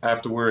 I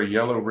have to wear a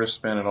yellow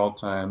wristband at all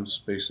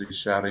times, basically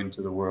shouting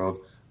to the world,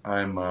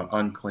 I'm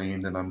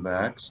uncleaned and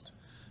unvaxxed.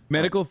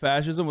 Medical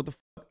fascism? What the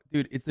fuck?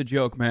 Dude, it's a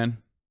joke, man.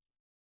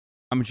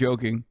 I'm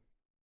joking.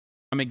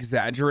 I'm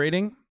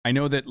exaggerating. I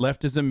know that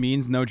leftism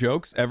means no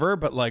jokes ever,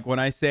 but like when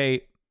I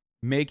say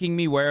making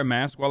me wear a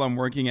mask while I'm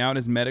working out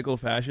is medical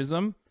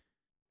fascism,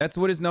 that's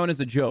what is known as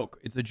a joke.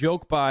 It's a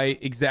joke by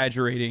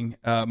exaggerating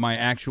my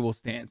actual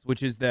stance,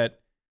 which is that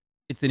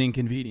it's an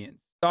inconvenience.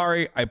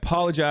 Sorry, I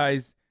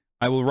apologize.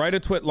 I will write a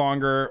twit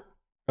longer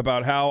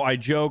about how I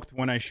joked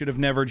when I should have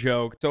never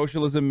joked.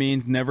 Socialism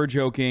means never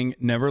joking,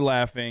 never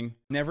laughing,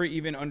 never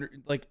even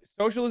like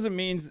socialism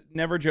means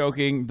never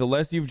joking. The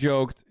less you've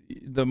joked,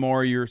 the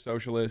more you're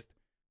socialist.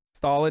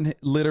 Stalin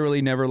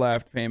literally never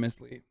laughed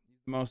famously. He's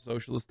the most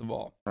socialist of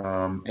all.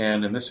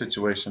 And in this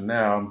situation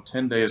now, I'm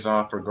 10 days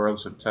off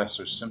regardless of tests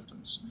or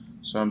symptoms.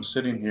 So I'm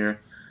sitting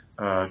here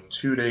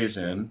 2 days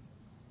in.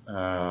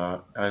 I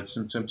had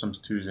some symptoms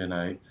Tuesday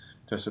night,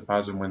 tested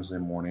positive Wednesday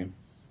morning.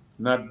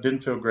 Didn't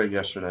feel great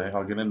yesterday.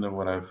 I'll get into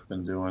what I've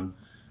been doing,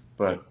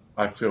 but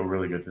I feel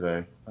really good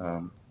today.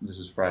 This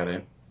is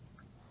Friday.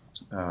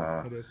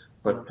 It is.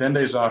 But 10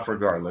 days off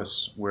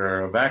regardless,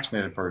 where a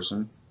vaccinated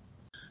person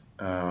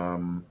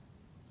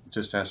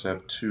just has to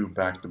have 2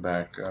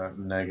 back-to-back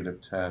negative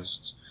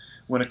tests.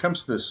 When it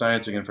comes to the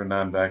science again for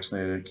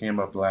non-vaccinated, it came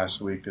up last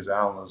week because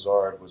Alan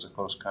Lazard was a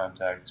close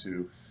contact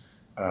to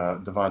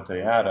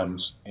Devontae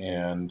Adams,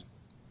 and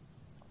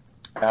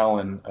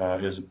Alan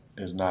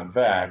is not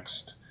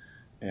vaxxed.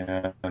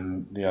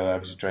 And yeah, they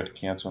obviously tried to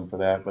cancel him for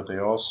that, but they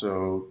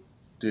also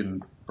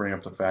didn't bring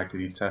up the fact that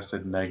he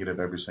tested negative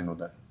every single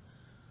day.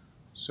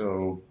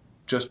 So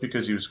just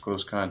because he was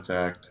close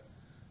contact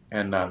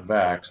and not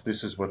vaxxed,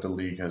 this is what the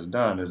league has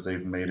done, is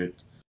they've made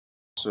it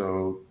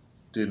so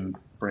didn't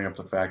bring up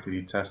the fact that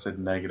he tested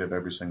negative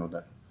every single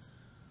day.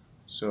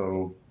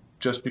 So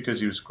just because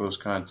he was close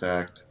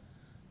contact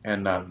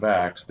and not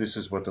vaxxed, this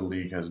is what the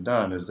league has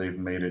done, is they've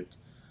made it,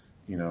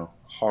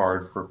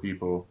 hard for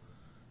people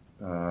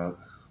to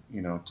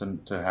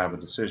have a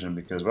decision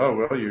because,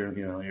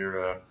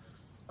 you're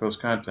close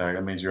contact.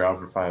 That means you're out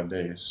for 5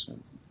 days.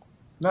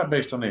 Not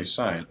based on any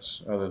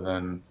science, other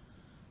than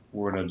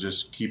we're going to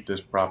just keep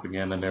this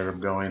propaganda narrative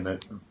going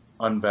that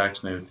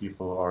unvaccinated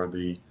people are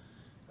the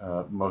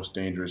most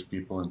dangerous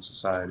people in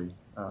society.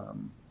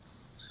 And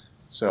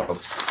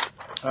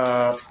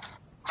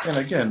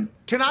again,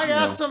 Can I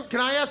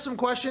ask some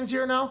questions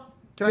here now?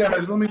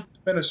 Let me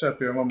finish up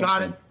here.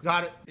 Got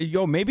it.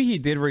 Yo, maybe he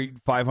did read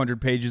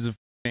 500 pages of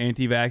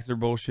anti-vaxxer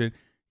bullshit.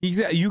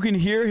 You can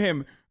hear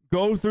him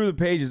go through the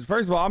pages.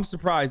 First of all, I'm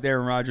surprised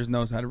Aaron Rodgers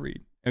knows how to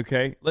read.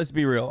 Okay, let's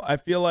be real. I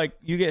feel like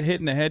you get hit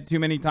in the head too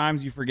many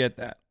times, you forget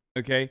that.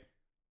 Okay,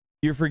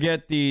 you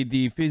forget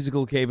the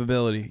physical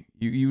capability.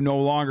 You no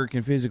longer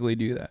can physically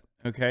do that.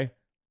 Okay,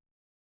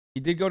 he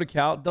did go to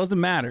Cal. Doesn't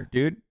matter,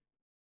 dude.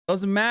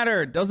 Doesn't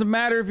matter. Doesn't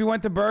matter if you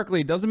went to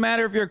Berkeley. Doesn't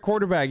matter if you're a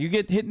quarterback. You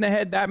get hit in the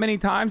head that many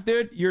times,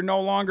 dude, you're no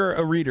longer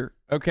a reader.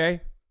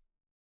 Okay,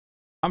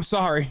 I'm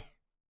sorry.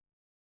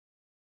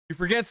 You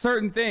forget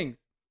certain things,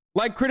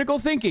 like critical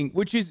thinking,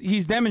 which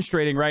he's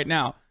demonstrating right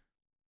now.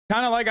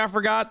 Kind of like I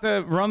forgot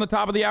to run the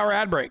top of the hour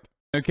ad break.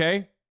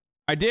 Okay,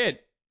 I did.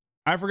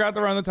 I forgot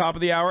to run the top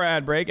of the hour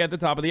ad break at the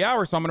top of the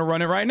hour, so I'm going to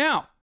run it right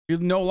now. You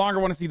no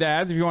longer want to see the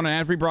ads. If you want an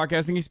ad-free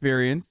broadcasting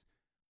experience,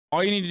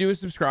 all you need to do is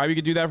subscribe. You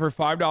can do that for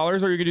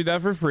 $5 or you can do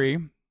that for free.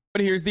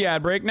 But here's the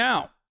ad break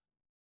now.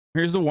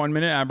 Here's the 1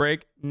 minute ad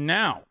break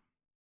now.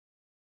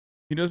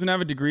 He doesn't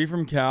have a degree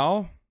from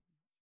Cal.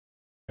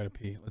 Gotta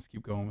pee. Let's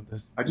keep going with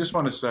this. I just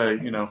want to say,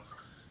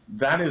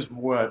 that is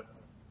what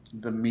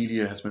the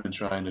media has been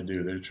trying to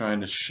do. They're trying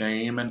to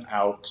shame and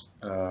out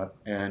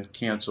and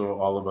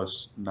cancel all of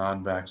us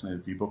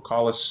non-vaccinated people,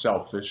 call us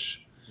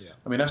selfish. Yeah.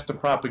 I mean, that's the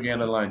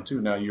propaganda line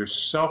too. Now, you're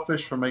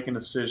selfish for making a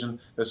decision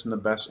that's in the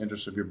best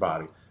interest of your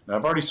body. And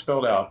I've already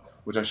spelled out,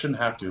 which I shouldn't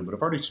have to, but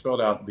I've already spelled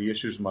out the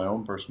issues of my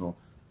own personal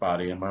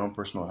body and my own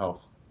personal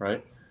health,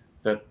 right?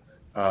 That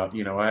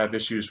you know, I have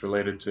issues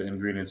related to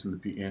ingredients in the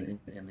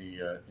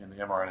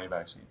mRNA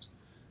vaccines.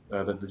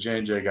 That the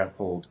J&J got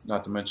pulled,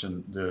 not to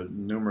mention the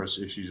numerous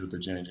issues with the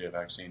J&J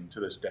vaccine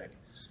to this day.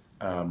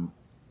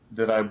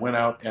 That I went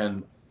out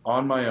and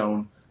on my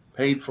own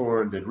paid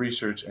for and did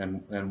research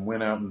and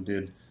went out and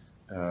did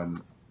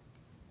an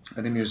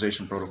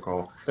immunization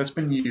protocol that's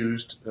been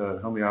used.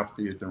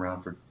 Homeopathy has been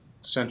around for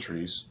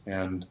centuries,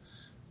 and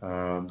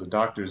the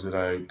doctors that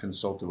I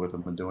consulted with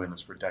have been doing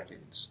this for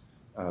decades.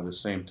 The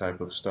same type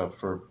of stuff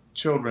for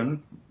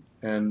children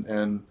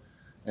and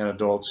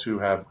adults who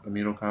have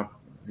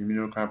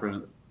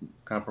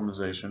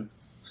immunocompromisation.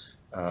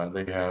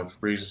 They have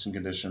pre-existing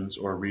conditions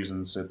or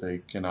reasons that they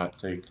cannot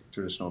take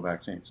traditional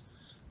vaccines.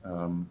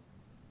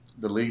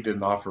 The league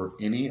didn't offer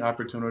any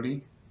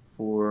opportunity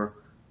for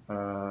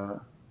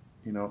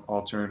you know,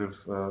 alternative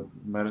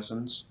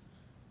medicines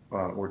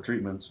or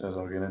treatments, as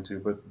I'll get into.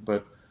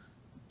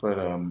 But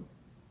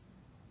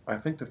I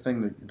think the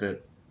thing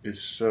that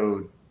is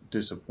so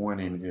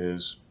disappointing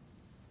is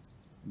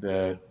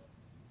that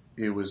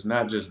it was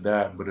not just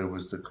that, but it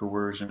was the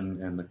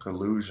coercion and the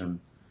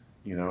collusion,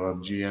 you know, of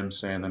GM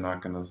saying they're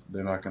not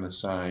gonna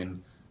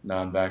sign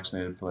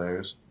non-vaccinated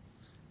players,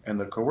 and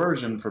the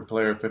coercion for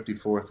player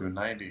 54 through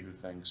 90 who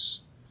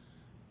thinks,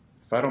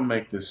 if I don't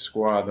make this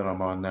squad that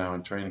I'm on now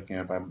in training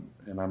camp, I'm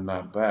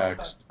not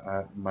vaxxed,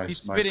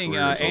 He's spitting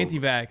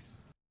anti-vax.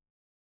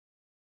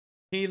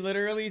 He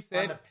literally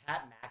said on the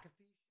Pat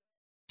McAfee.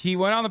 He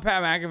went on the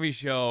Pat McAfee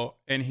show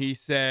and he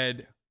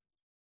said,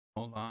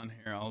 "Hold on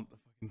here, I'll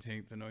fucking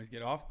take the noise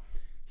get off."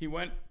 He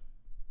went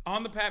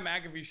on the Pat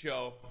McAfee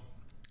show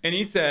and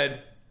he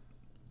said,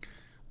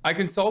 "I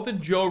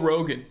consulted Joe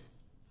Rogan."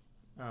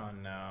 Oh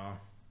no.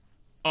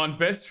 On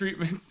best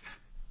treatments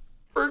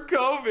for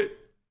COVID.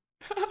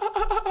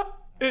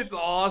 It's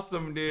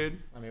awesome,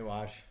 dude. Let me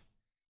watch.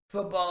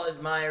 Football is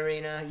my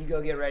arena. You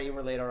go get ready.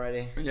 We're late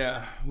already.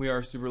 Yeah, we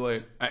are super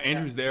late.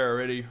 Andrew's there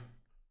already.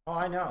 Oh,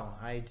 I know.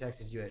 I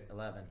texted you at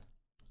 11.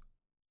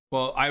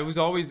 Well, I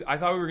thought we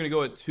were going to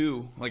go at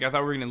 2. Like, I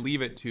thought we were going to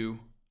leave at 2.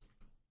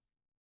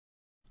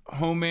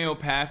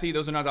 Homeopathy,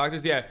 those are not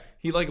doctors. Yeah,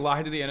 he like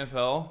lied to the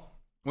NFL.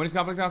 When is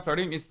complex now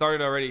starting? It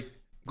started already.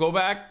 Go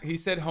back. He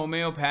said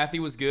homeopathy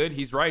was good.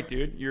 He's right,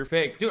 dude. You're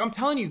fake. Dude, I'm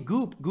telling you,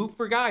 Goop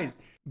for guys.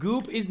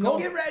 Goop is Go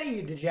get ready,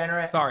 you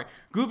degenerate. Sorry.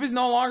 Goop is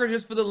no longer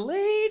just for the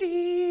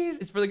ladies.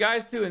 It's for the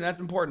guys too, and that's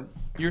important.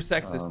 You're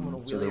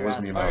sexist. So there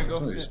wasn't any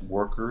opportunities.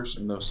 Workers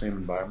in those same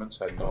environments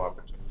had no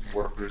opportunity.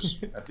 Workers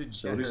at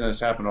facilities, and it's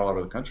happened all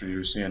over the country.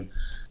 You're seeing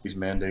these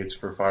mandates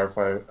for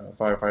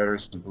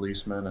firefighters and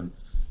policemen and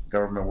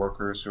government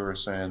workers who are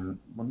saying,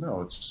 well,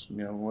 no, it's,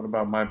 you know, what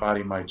about my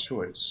body, my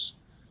choice?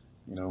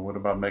 You know, what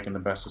about making the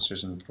best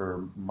decision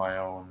for my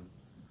own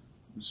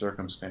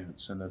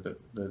circumstance? And that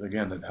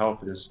again, that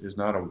health is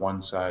not a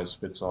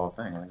one-size-fits-all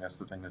thing. I think that's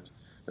the thing that's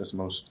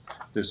most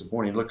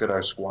disappointing. Look at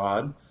our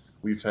squad.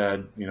 We've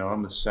had, you know,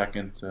 I'm the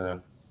second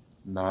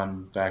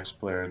non-vax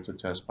player to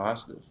test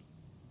positive.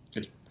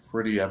 It's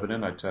pretty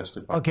evident I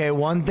tested positive. Okay,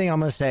 one thing I'm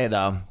going to say,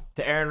 though,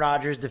 to Aaron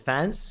Rodgers'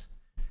 defense,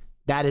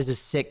 that is a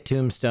sick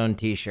Tombstone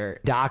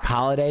t-shirt. Doc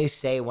Holliday,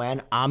 say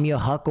when, I'm your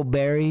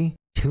Huckleberry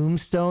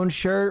Tombstone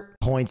shirt,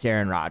 points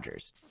Aaron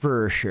Rodgers,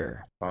 for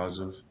sure.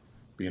 Positive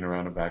being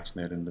around a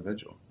vaccinated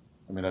individual.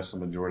 I mean, that's the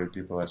majority of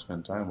people I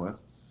spend time with.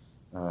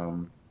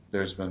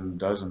 There's been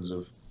dozens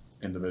of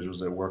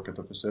individuals that work at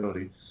the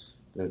facility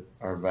that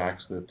are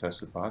vaxxed that have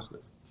tested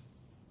positive.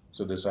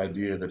 So this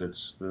idea that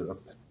it's a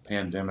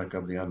pandemic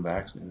of the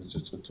unvaccinated is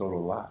just a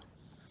total lie.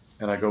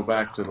 And I go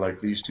back to like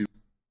these two.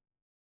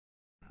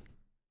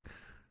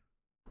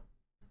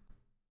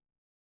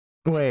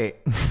 Wait.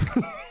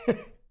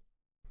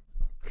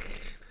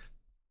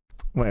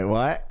 Wait,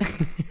 what?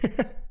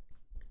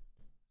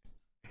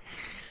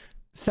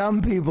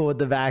 Some people with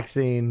the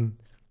vaccine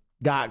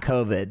got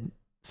COVID.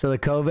 So the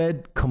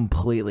COVID,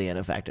 completely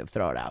ineffective.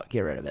 Throw it out. Get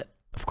rid of it.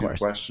 Of course.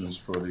 Questions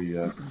for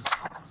the,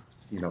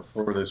 you know,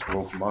 for this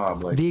woke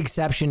mob. Like, the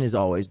exception is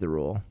always the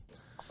rule.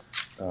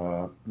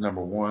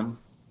 Number one,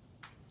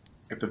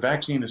 if the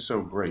vaccine is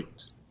so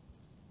great,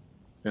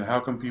 then how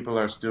come people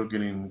are still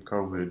getting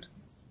COVID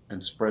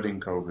and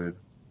spreading COVID?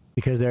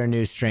 Because there are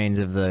new strains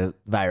of the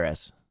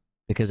virus.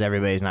 Because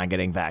everybody's not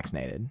getting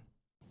vaccinated.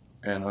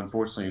 And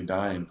unfortunately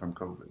dying from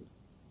COVID.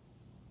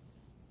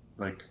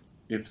 Like,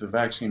 if the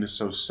vaccine is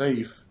so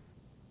safe,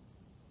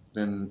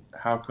 then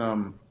how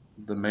come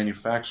the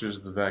manufacturers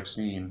of the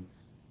vaccine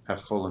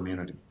have full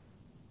immunity?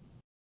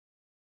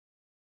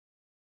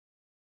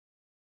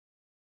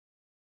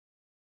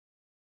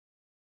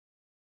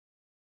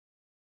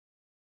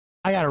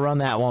 I gotta run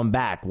that one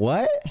back.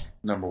 What?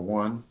 Number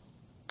one,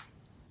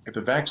 if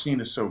the vaccine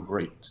is so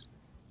great,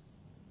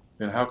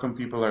 then how come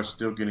people are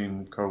still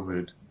getting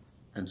COVID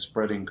and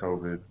spreading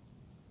COVID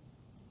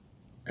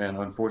and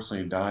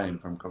unfortunately dying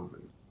from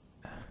COVID?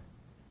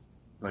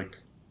 Like,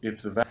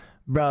 if the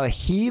bro,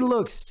 he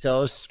looks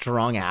so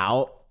strung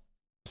out.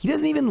 He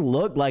doesn't even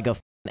look like a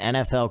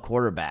NFL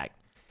quarterback.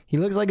 He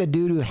looks like a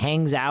dude who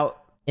hangs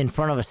out in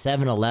front of a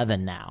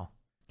 7-Eleven now.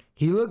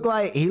 He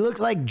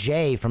looks like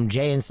Jay from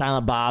Jay and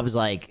Silent Bob's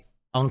like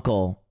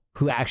uncle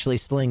who actually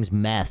slings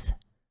meth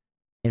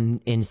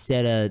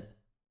instead of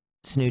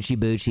snoochie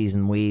boochies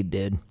and weed,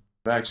 dude.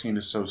 Vaccine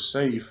is so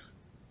safe,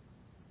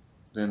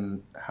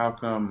 then how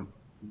come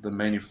the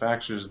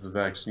manufacturers of the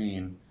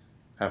vaccine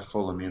have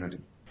full immunity?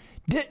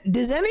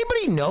 Does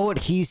anybody know what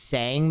he's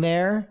saying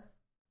there?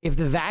 If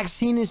the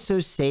vaccine is so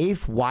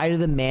safe, why do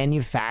the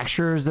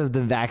manufacturers of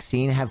the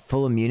vaccine have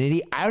full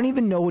immunity? I don't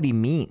even know what he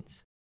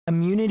means.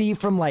 Immunity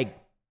from like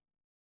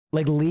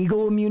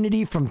legal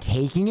immunity from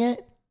taking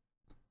it?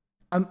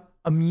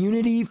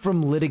 Immunity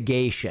from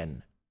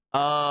litigation.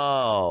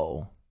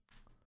 Oh,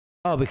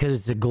 because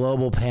it's a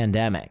global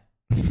pandemic.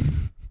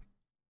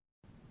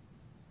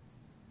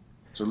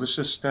 So let's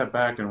just step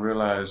back and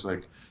realize,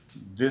 like,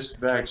 this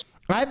vaccine.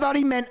 I thought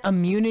he meant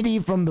immunity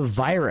from the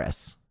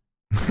virus.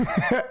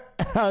 I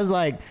was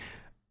like,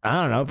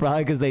 I don't know,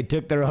 probably because they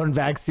took their own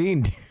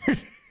vaccine, dude.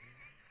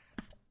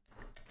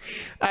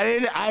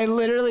 I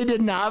literally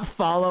did not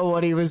follow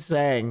what he was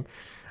saying.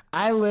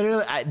 I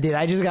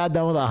just got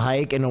done with a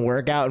hike and a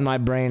workout, and my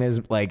brain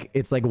is like,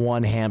 it's like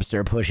one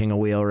hamster pushing a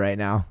wheel right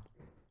now.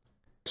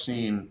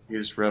 Vaccine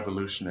is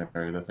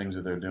revolutionary, the things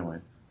that they're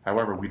doing.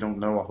 However, we don't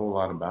know a whole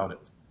lot about it.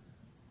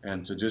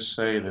 And to just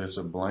say that it's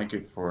a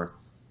blanket for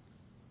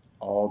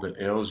all that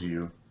ails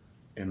you,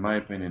 in my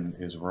opinion,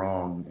 is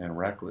wrong and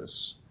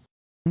reckless.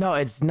 No,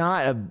 it's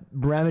not a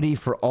remedy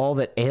for all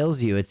that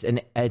ails you. It's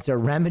a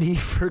remedy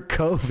for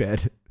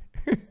COVID.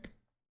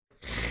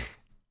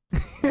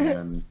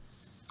 And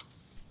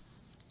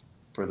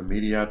for the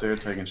media out there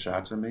taking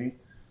shots at me,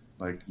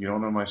 like, you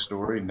don't know my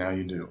story, now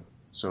you do.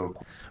 So,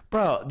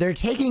 bro, they're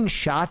taking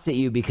shots at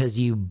you because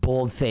you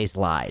bold-faced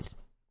lied,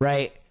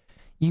 right?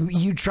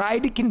 You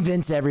tried to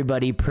convince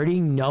everybody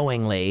pretty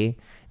knowingly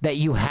that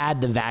you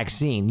had the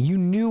vaccine. You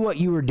knew what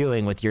you were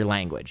doing with your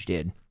language,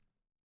 dude.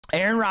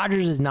 Aaron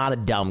Rodgers is not a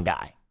dumb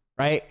guy,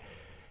 right?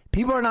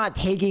 People are not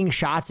taking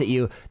shots at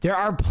you. There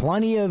are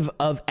plenty of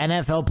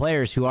NFL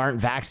players who aren't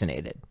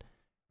vaccinated,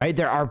 right?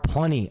 There are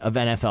plenty of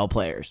NFL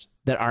players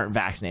that aren't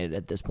vaccinated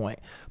at this point.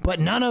 But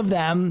none of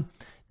them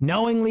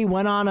knowingly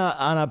went on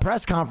a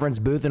press conference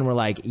booth and were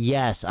like,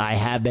 yes, I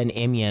have been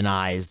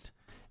immunized,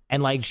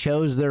 and like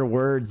chose their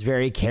words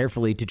very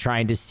carefully to try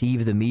and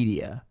deceive the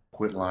media.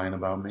 quit lying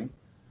about me.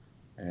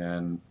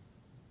 And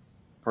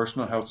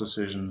personal health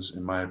decisions,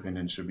 in my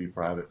opinion, should be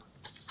private.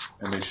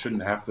 And they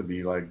shouldn't have to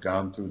be like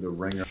gone through the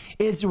ringer.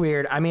 It's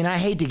weird. I mean, I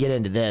hate to get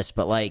into this,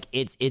 but like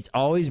it's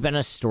always been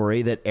a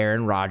story that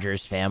Aaron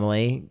Rodgers'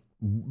 family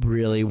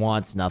really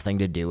wants nothing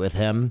to do with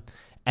him.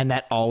 And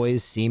that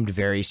always seemed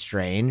very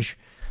strange.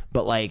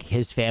 But like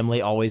his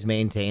family always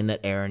maintained that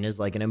Aaron is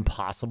like an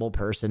impossible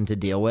person to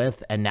deal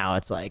with. And now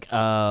it's like,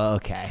 oh,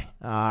 okay.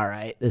 All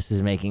right. This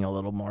is making a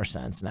little more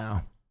sense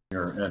now.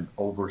 And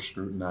over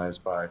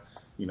scrutinized by,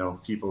 you know,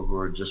 people who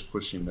are just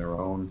pushing their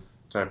own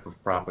type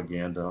of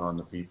propaganda on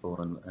the people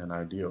and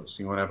ideals.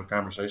 You want to have a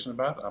conversation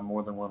about it? I'm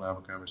more than willing to have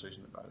a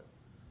conversation about it.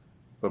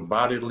 But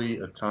bodily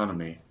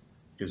autonomy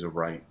is a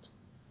right.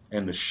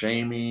 And the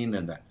shaming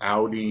and the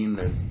outing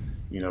that,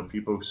 you know,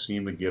 people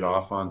seem to get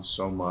off on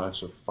so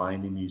much of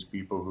finding these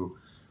people who,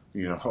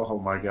 you know, oh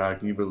my God,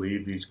 can you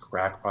believe these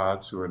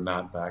crackpots who are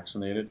not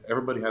vaccinated?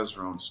 Everybody has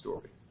their own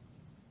story.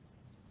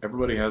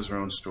 Everybody has their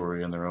own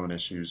story and their own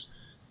issues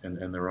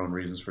and their own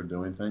reasons for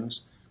doing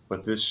things.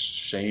 But this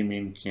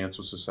shaming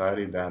cancel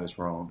society, that is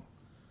wrong.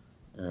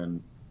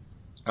 And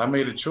I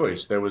made a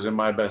choice that was in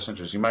my best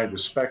interest. You might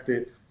respect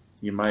it,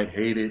 you might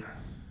hate it,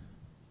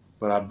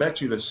 but I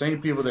bet you the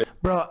same people that...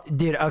 Bro,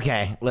 dude,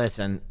 okay,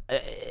 listen.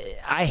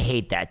 I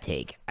hate that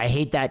take. I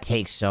hate that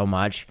take so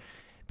much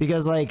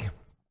because, like,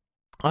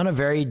 on a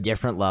very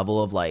different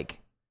level of, like,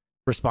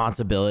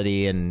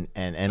 responsibility and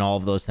all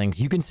of those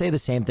things, you can say the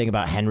same thing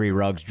about Henry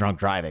Ruggs drunk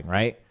driving,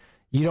 right?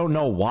 You don't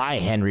know why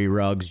Henry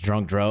Ruggs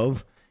drunk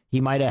drove. He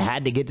might have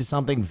had to get to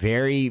something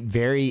very,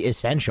 very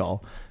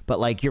essential, but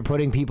like you're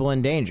putting people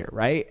in danger,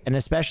 right? And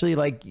especially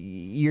like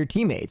your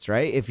teammates,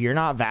 right? If you're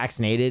not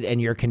vaccinated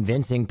and you're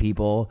convincing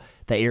people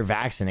that you're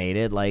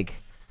vaccinated, like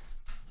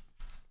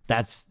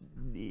that's,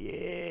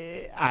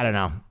 I don't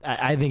know.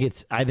 I think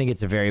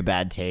it's a very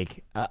bad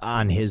take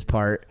on his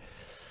part.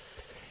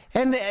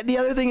 And the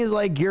other thing is,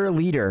 like, you're a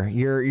leader.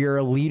 You're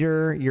a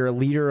leader. You're a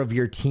leader of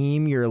your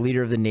team. You're a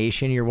leader of the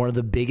nation. You're one of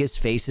the biggest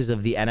faces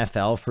of the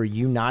NFL. For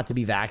you not to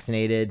be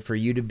vaccinated, for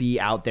you to be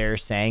out there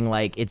saying,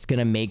 like, it's going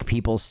to make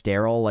people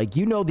sterile, like,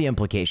 you know the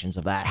implications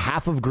of that.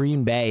 Half of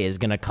Green Bay is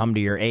going to come to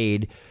your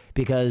aid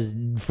because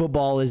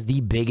football is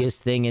the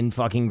biggest thing in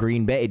fucking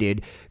Green Bay,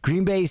 dude.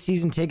 Green Bay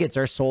season tickets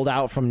are sold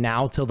out from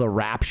now till the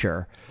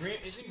rapture.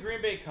 Isn't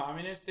Green Bay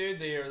communist, dude?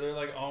 They're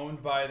like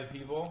owned by the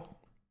people.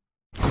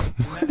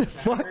 What the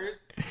fuck?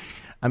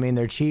 I mean,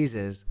 they're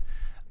cheeses.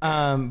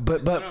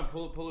 But no,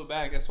 pull it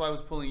back. That's why I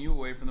was pulling you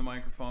away from the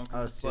microphone.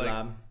 Oh, it's too like,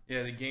 loud.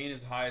 Yeah, the gain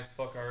is high as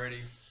fuck already.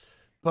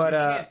 But you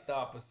can't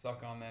stop but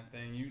suck on that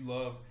thing. You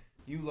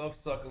love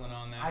suckling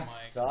on that mic.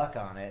 I suck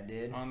on it,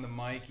 dude. On the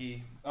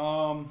Mikey.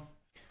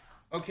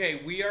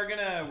 Okay, we're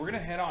gonna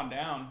head on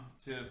down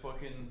to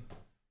fucking.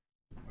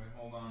 Wait,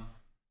 hold on.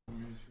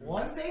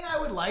 One thing I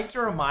would like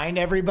to remind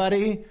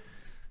everybody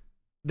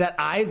that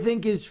I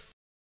think is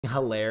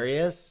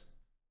hilarious.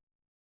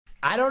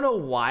 I don't know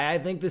why I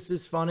think this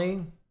is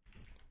funny,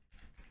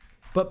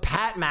 but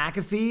Pat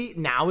McAfee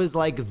now is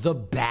like the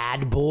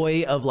bad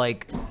boy of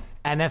like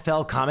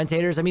NFL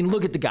commentators. I mean,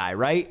 look at the guy,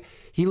 right?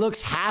 He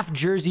looks half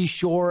Jersey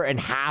Shore and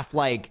half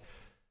like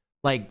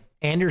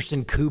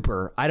Anderson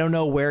Cooper. I don't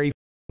know where he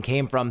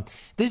came from.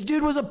 This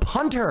dude was a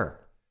punter.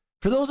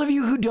 For those of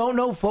you who don't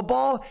know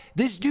football,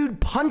 this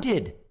dude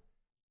punted.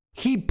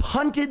 He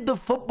punted the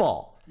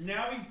football.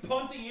 Now he's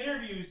punting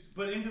interviews,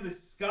 but into the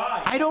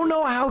sky. I don't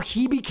know how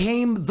he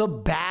became the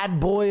bad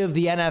boy of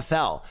the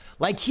NFL.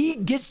 Like, he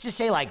gets to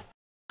say, like,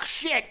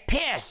 shit,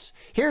 piss.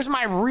 Here's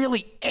my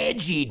really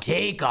edgy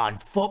take on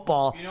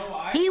football. You know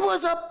why? He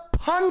was a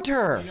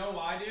punter. You know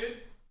why, dude?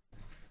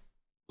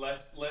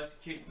 Less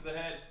kicks to the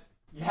head.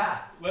 Yeah.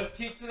 Less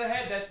kicks to the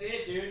head. That's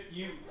it, dude.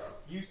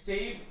 You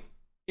save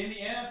in the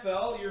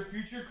NFL, your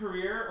future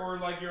career or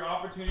like your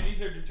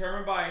opportunities are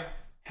determined by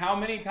how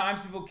many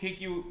times people kick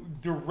you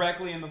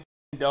directly in the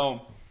dome.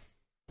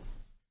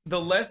 The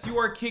less you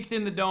are kicked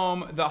in the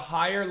dome, the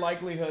higher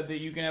likelihood that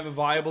you can have a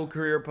viable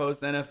career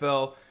post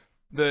NFL.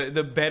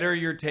 The better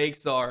your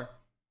takes are.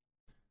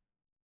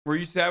 Were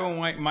you sad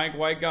when Mike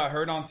White got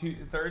hurt on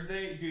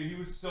Thursday? Dude, he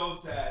was so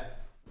sad.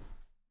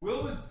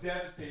 Will was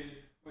devastated.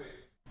 Wait.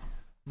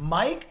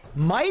 Mike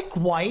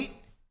White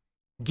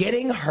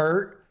getting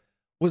hurt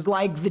was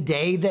like the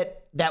day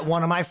that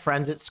one of my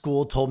friends at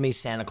school told me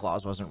Santa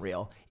Claus wasn't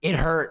real. It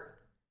hurt.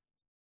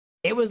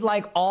 It was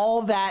like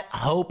all that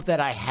hope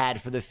that I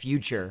had for the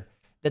future,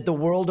 that the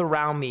world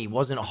around me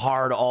wasn't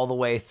hard all the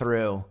way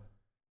through,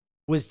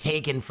 was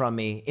taken from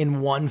me in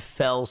one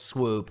fell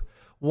swoop.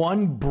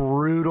 One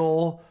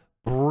brutal,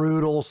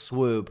 brutal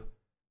swoop.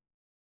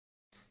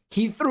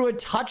 He threw a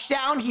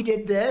touchdown. He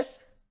did this.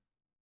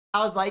 I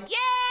was like,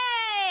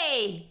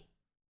 yay!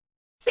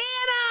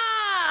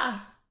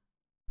 Santa!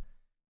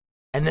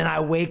 And then I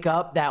wake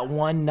up that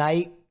one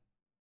night,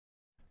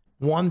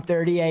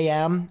 1:30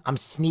 a.m. I'm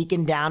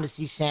sneaking down to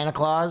see Santa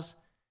Claus.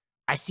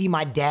 I see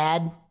my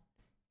dad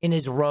in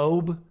his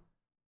robe,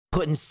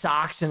 putting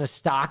socks in a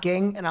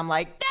stocking. And I'm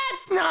like,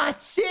 that's not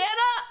Santa.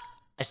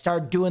 I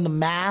start doing the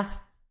math.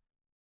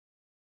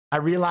 I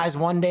realize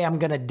one day I'm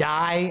going to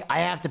die. I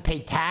have to pay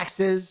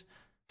taxes.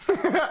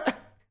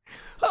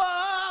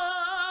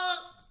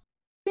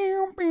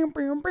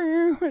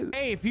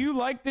 Hey, if you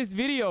like this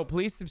video,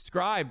 please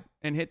subscribe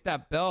and hit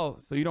that bell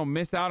so you don't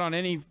miss out on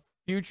any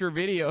future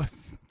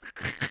videos.